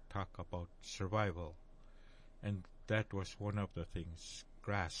talk about survival, and that was one of the things.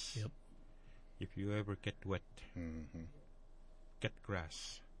 Grass. Yep. If you ever get wet, get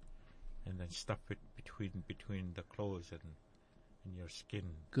grass, and then stuff it between the clothes and your skin.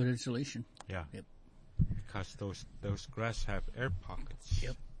 Good insulation. Yeah. Yep. Because those grass have air pockets.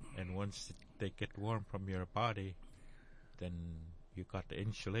 Yep. And once they get warm from your body, then you got the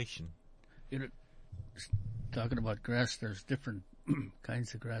insulation. Talking about grass, there's different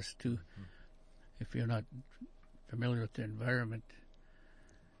kinds of grass too. If you're not familiar with the environment,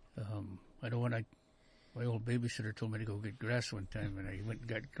 I know when my old babysitter told me to go get grass one time, and I went and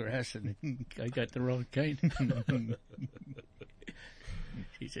got grass, and I got the wrong kind.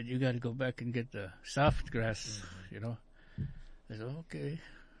 He said, "You got to go back and get the soft grass." I said, "Okay,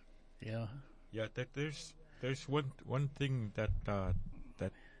 yeah." Yeah, there's one thing that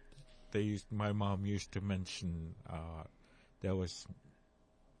my mom used to mention. There was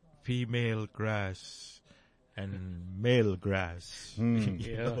female grass and male grass.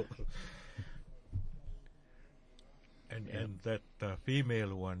 Yeah. And that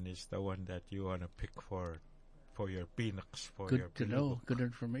female one is the one that you want to pick for your peanuts, for good your to know, good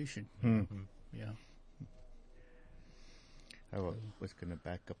information. Yeah. I was going to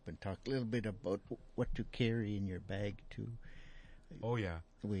back up and talk a little bit about what to carry in your bag too. Oh yeah.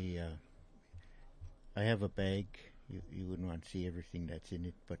 I have a bag. You wouldn't want to see everything that's in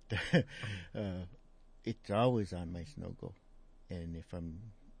it, but it's always on my snow-go. And if I'm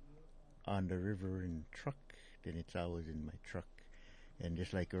on the river in truck, then it's always in my truck. And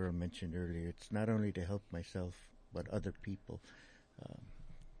just like Earl mentioned earlier, it's not only to help myself, but other people.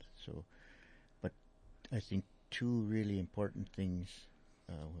 But I think two really important things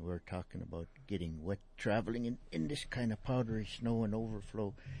when we're talking about getting wet, traveling in this kind of powdery snow and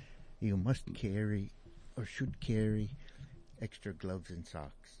overflow, you must carry or should carry extra gloves and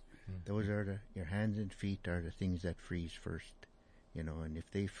socks. Those are your hands and feet are the things that freeze first, and if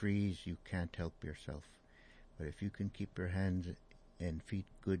they freeze, you can't help yourself. But if you can keep your hands and feet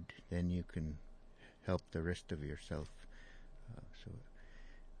good, then you can help the rest of yourself.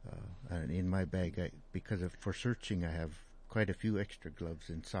 And in my bag, for searching, I have quite a few extra gloves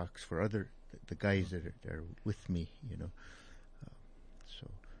and socks for the guys that are with me,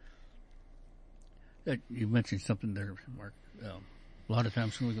 You mentioned something there, Mark. A lot of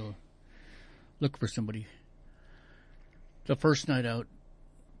times when we go look for somebody, the first night out,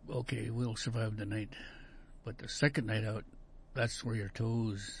 okay, we'll survive the night. But the second night out, that's where your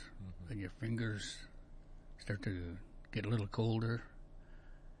toes and your fingers start to get a little colder.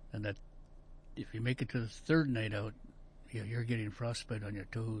 And that if you make it to the third night out, you're getting frostbite on your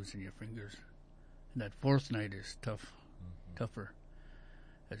toes and your fingers. And that fourth night is tougher.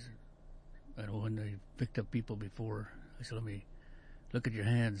 I know when I picked up people before, I said, let me look at your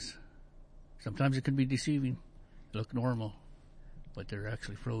hands. Sometimes it can be deceiving. They look normal, but they're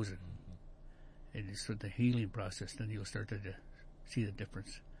actually frozen. And it's sort of the healing process. Then you'll start to see the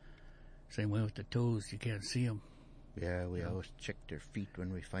difference. Same way with the toes. You can't see them. Yeah, we always check their feet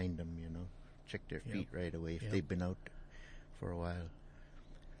when we find them, Check their feet right away if they've been out for a while.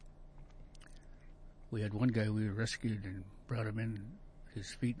 We had one guy we rescued and brought him in.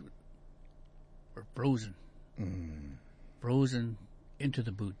 His feet were frozen. Frozen into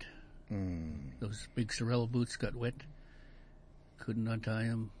the boot. Those big Aciiralria boots got wet. Couldn't untie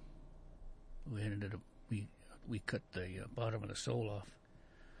them. We ended up, we cut the bottom of the sole off.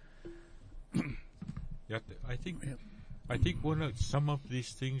 Yeah, I think some of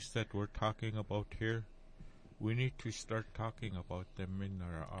these things that we're talking about here, we need to start talking about them in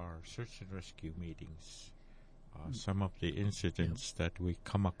our search and rescue meetings. Some of the incidents that we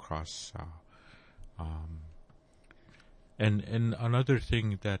come across. And another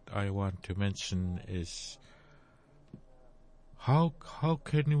thing that I want to mention is how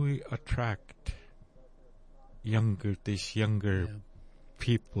can we attract younger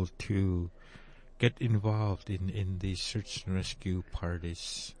people to get involved in these search and rescue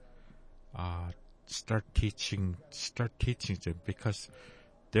parties. Start teaching them, because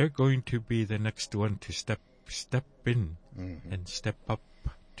they're going to be the next one to step in and step up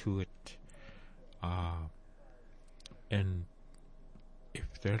to it. And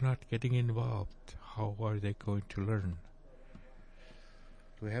if they're not getting involved, how are they going to learn?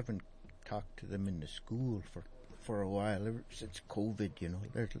 We haven't talked to them in the school for a while, ever since COVID.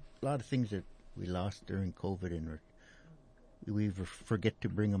 There's a lot of things that we lost during COVID, and we either forget to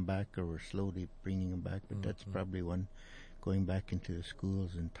bring them back, or we're slowly bringing them back. But that's probably one, going back into the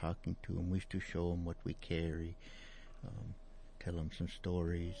schools and talking to them. We used to show them what we carry, tell them some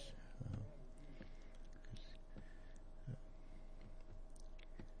stories.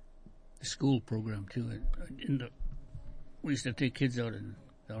 The school program too. We used to take kids out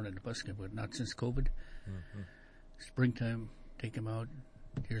down in the Nebraska, but not since COVID. Springtime, take them out.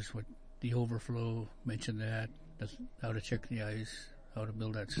 Here's what the overflow, mention that. That's how to check the ice, how to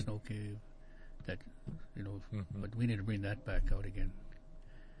build that snow cave. But we need to bring that back out again.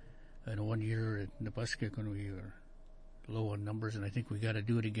 I know one year at Nebraska when we were low on numbers, and I think we got to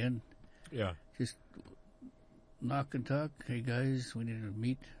do it again. Yeah. Just knock and talk. Hey guys, we need to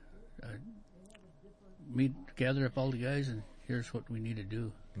meet, gather up all the guys, and here's what we need to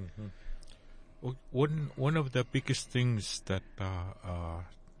do. One of the biggest things that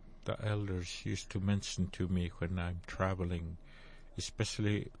the elders used to mention to me when I'm traveling,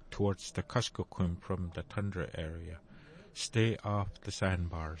 especially towards the Kuskokwim from the tundra area, stay off the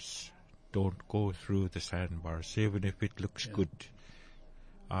sandbars. Don't go through the sandbars, even if it looks good.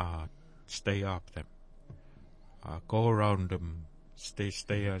 Stay off them. Go around them. Stay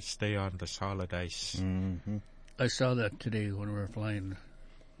on the solid ice. I saw that today when we were flying,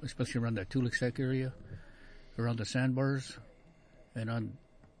 especially around that Tulaksak area, around the sandbars, and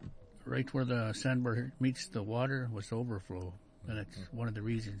right where the sandbar meets the water was the overflow, and that's one of the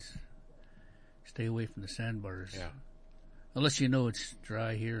reasons. Stay away from the sandbars. Yeah. Unless you know it's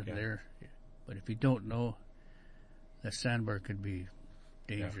dry here and there. But if you don't know, that sandbar could be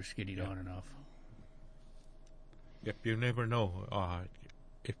dangerous getting on and off. Yep, you never know.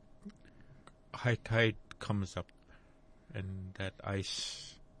 If high tide comes up and that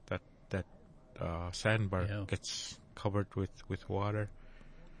ice, that sandbar gets covered with water,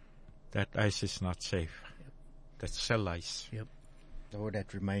 that ice is not safe. Yep. That's shell ice. Yep. Oh,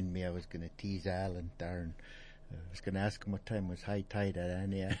 that reminded me, I was going to tease Alan, darn. I was going to ask him what time was high tide at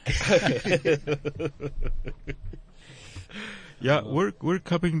Aniak. Yeah, we're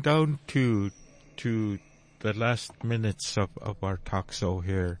coming down to the last minutes of our talk show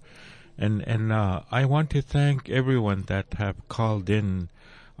here, and I want to thank everyone that have called in.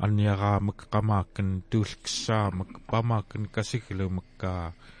 Anyaga makamakan dulksa makpamakan kasikilo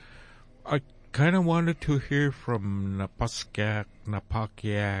makka. I kind of wanted to hear from Napaskak,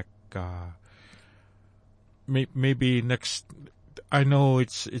 Napakyak. Maybe next. I know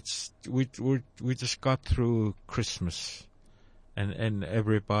we just got through Christmas, and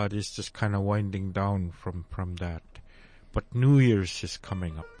everybody's just kind of winding down from that. But New Year's is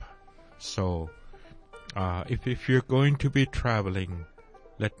coming up, so if you're going to be traveling,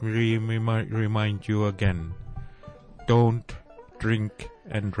 let me remind you again: don't drink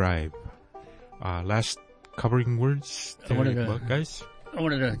and drive. Last covering words, guys. I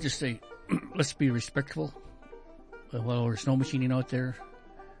wanted to just say, let's be respectful while we're snow machining out there.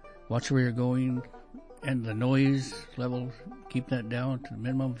 Watch where you're going, and the noise level, keep that down to the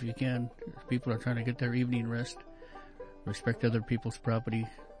minimum if you can. People are trying to get their evening rest. Respect other people's property.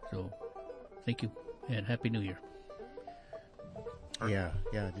 So, thank you, and Happy New Year. Yeah,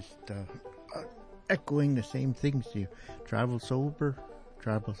 just echoing the same things. You travel sober,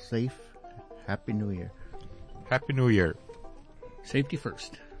 travel safe. Happy New Year. Happy New Year. Safety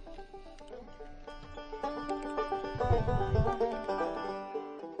first.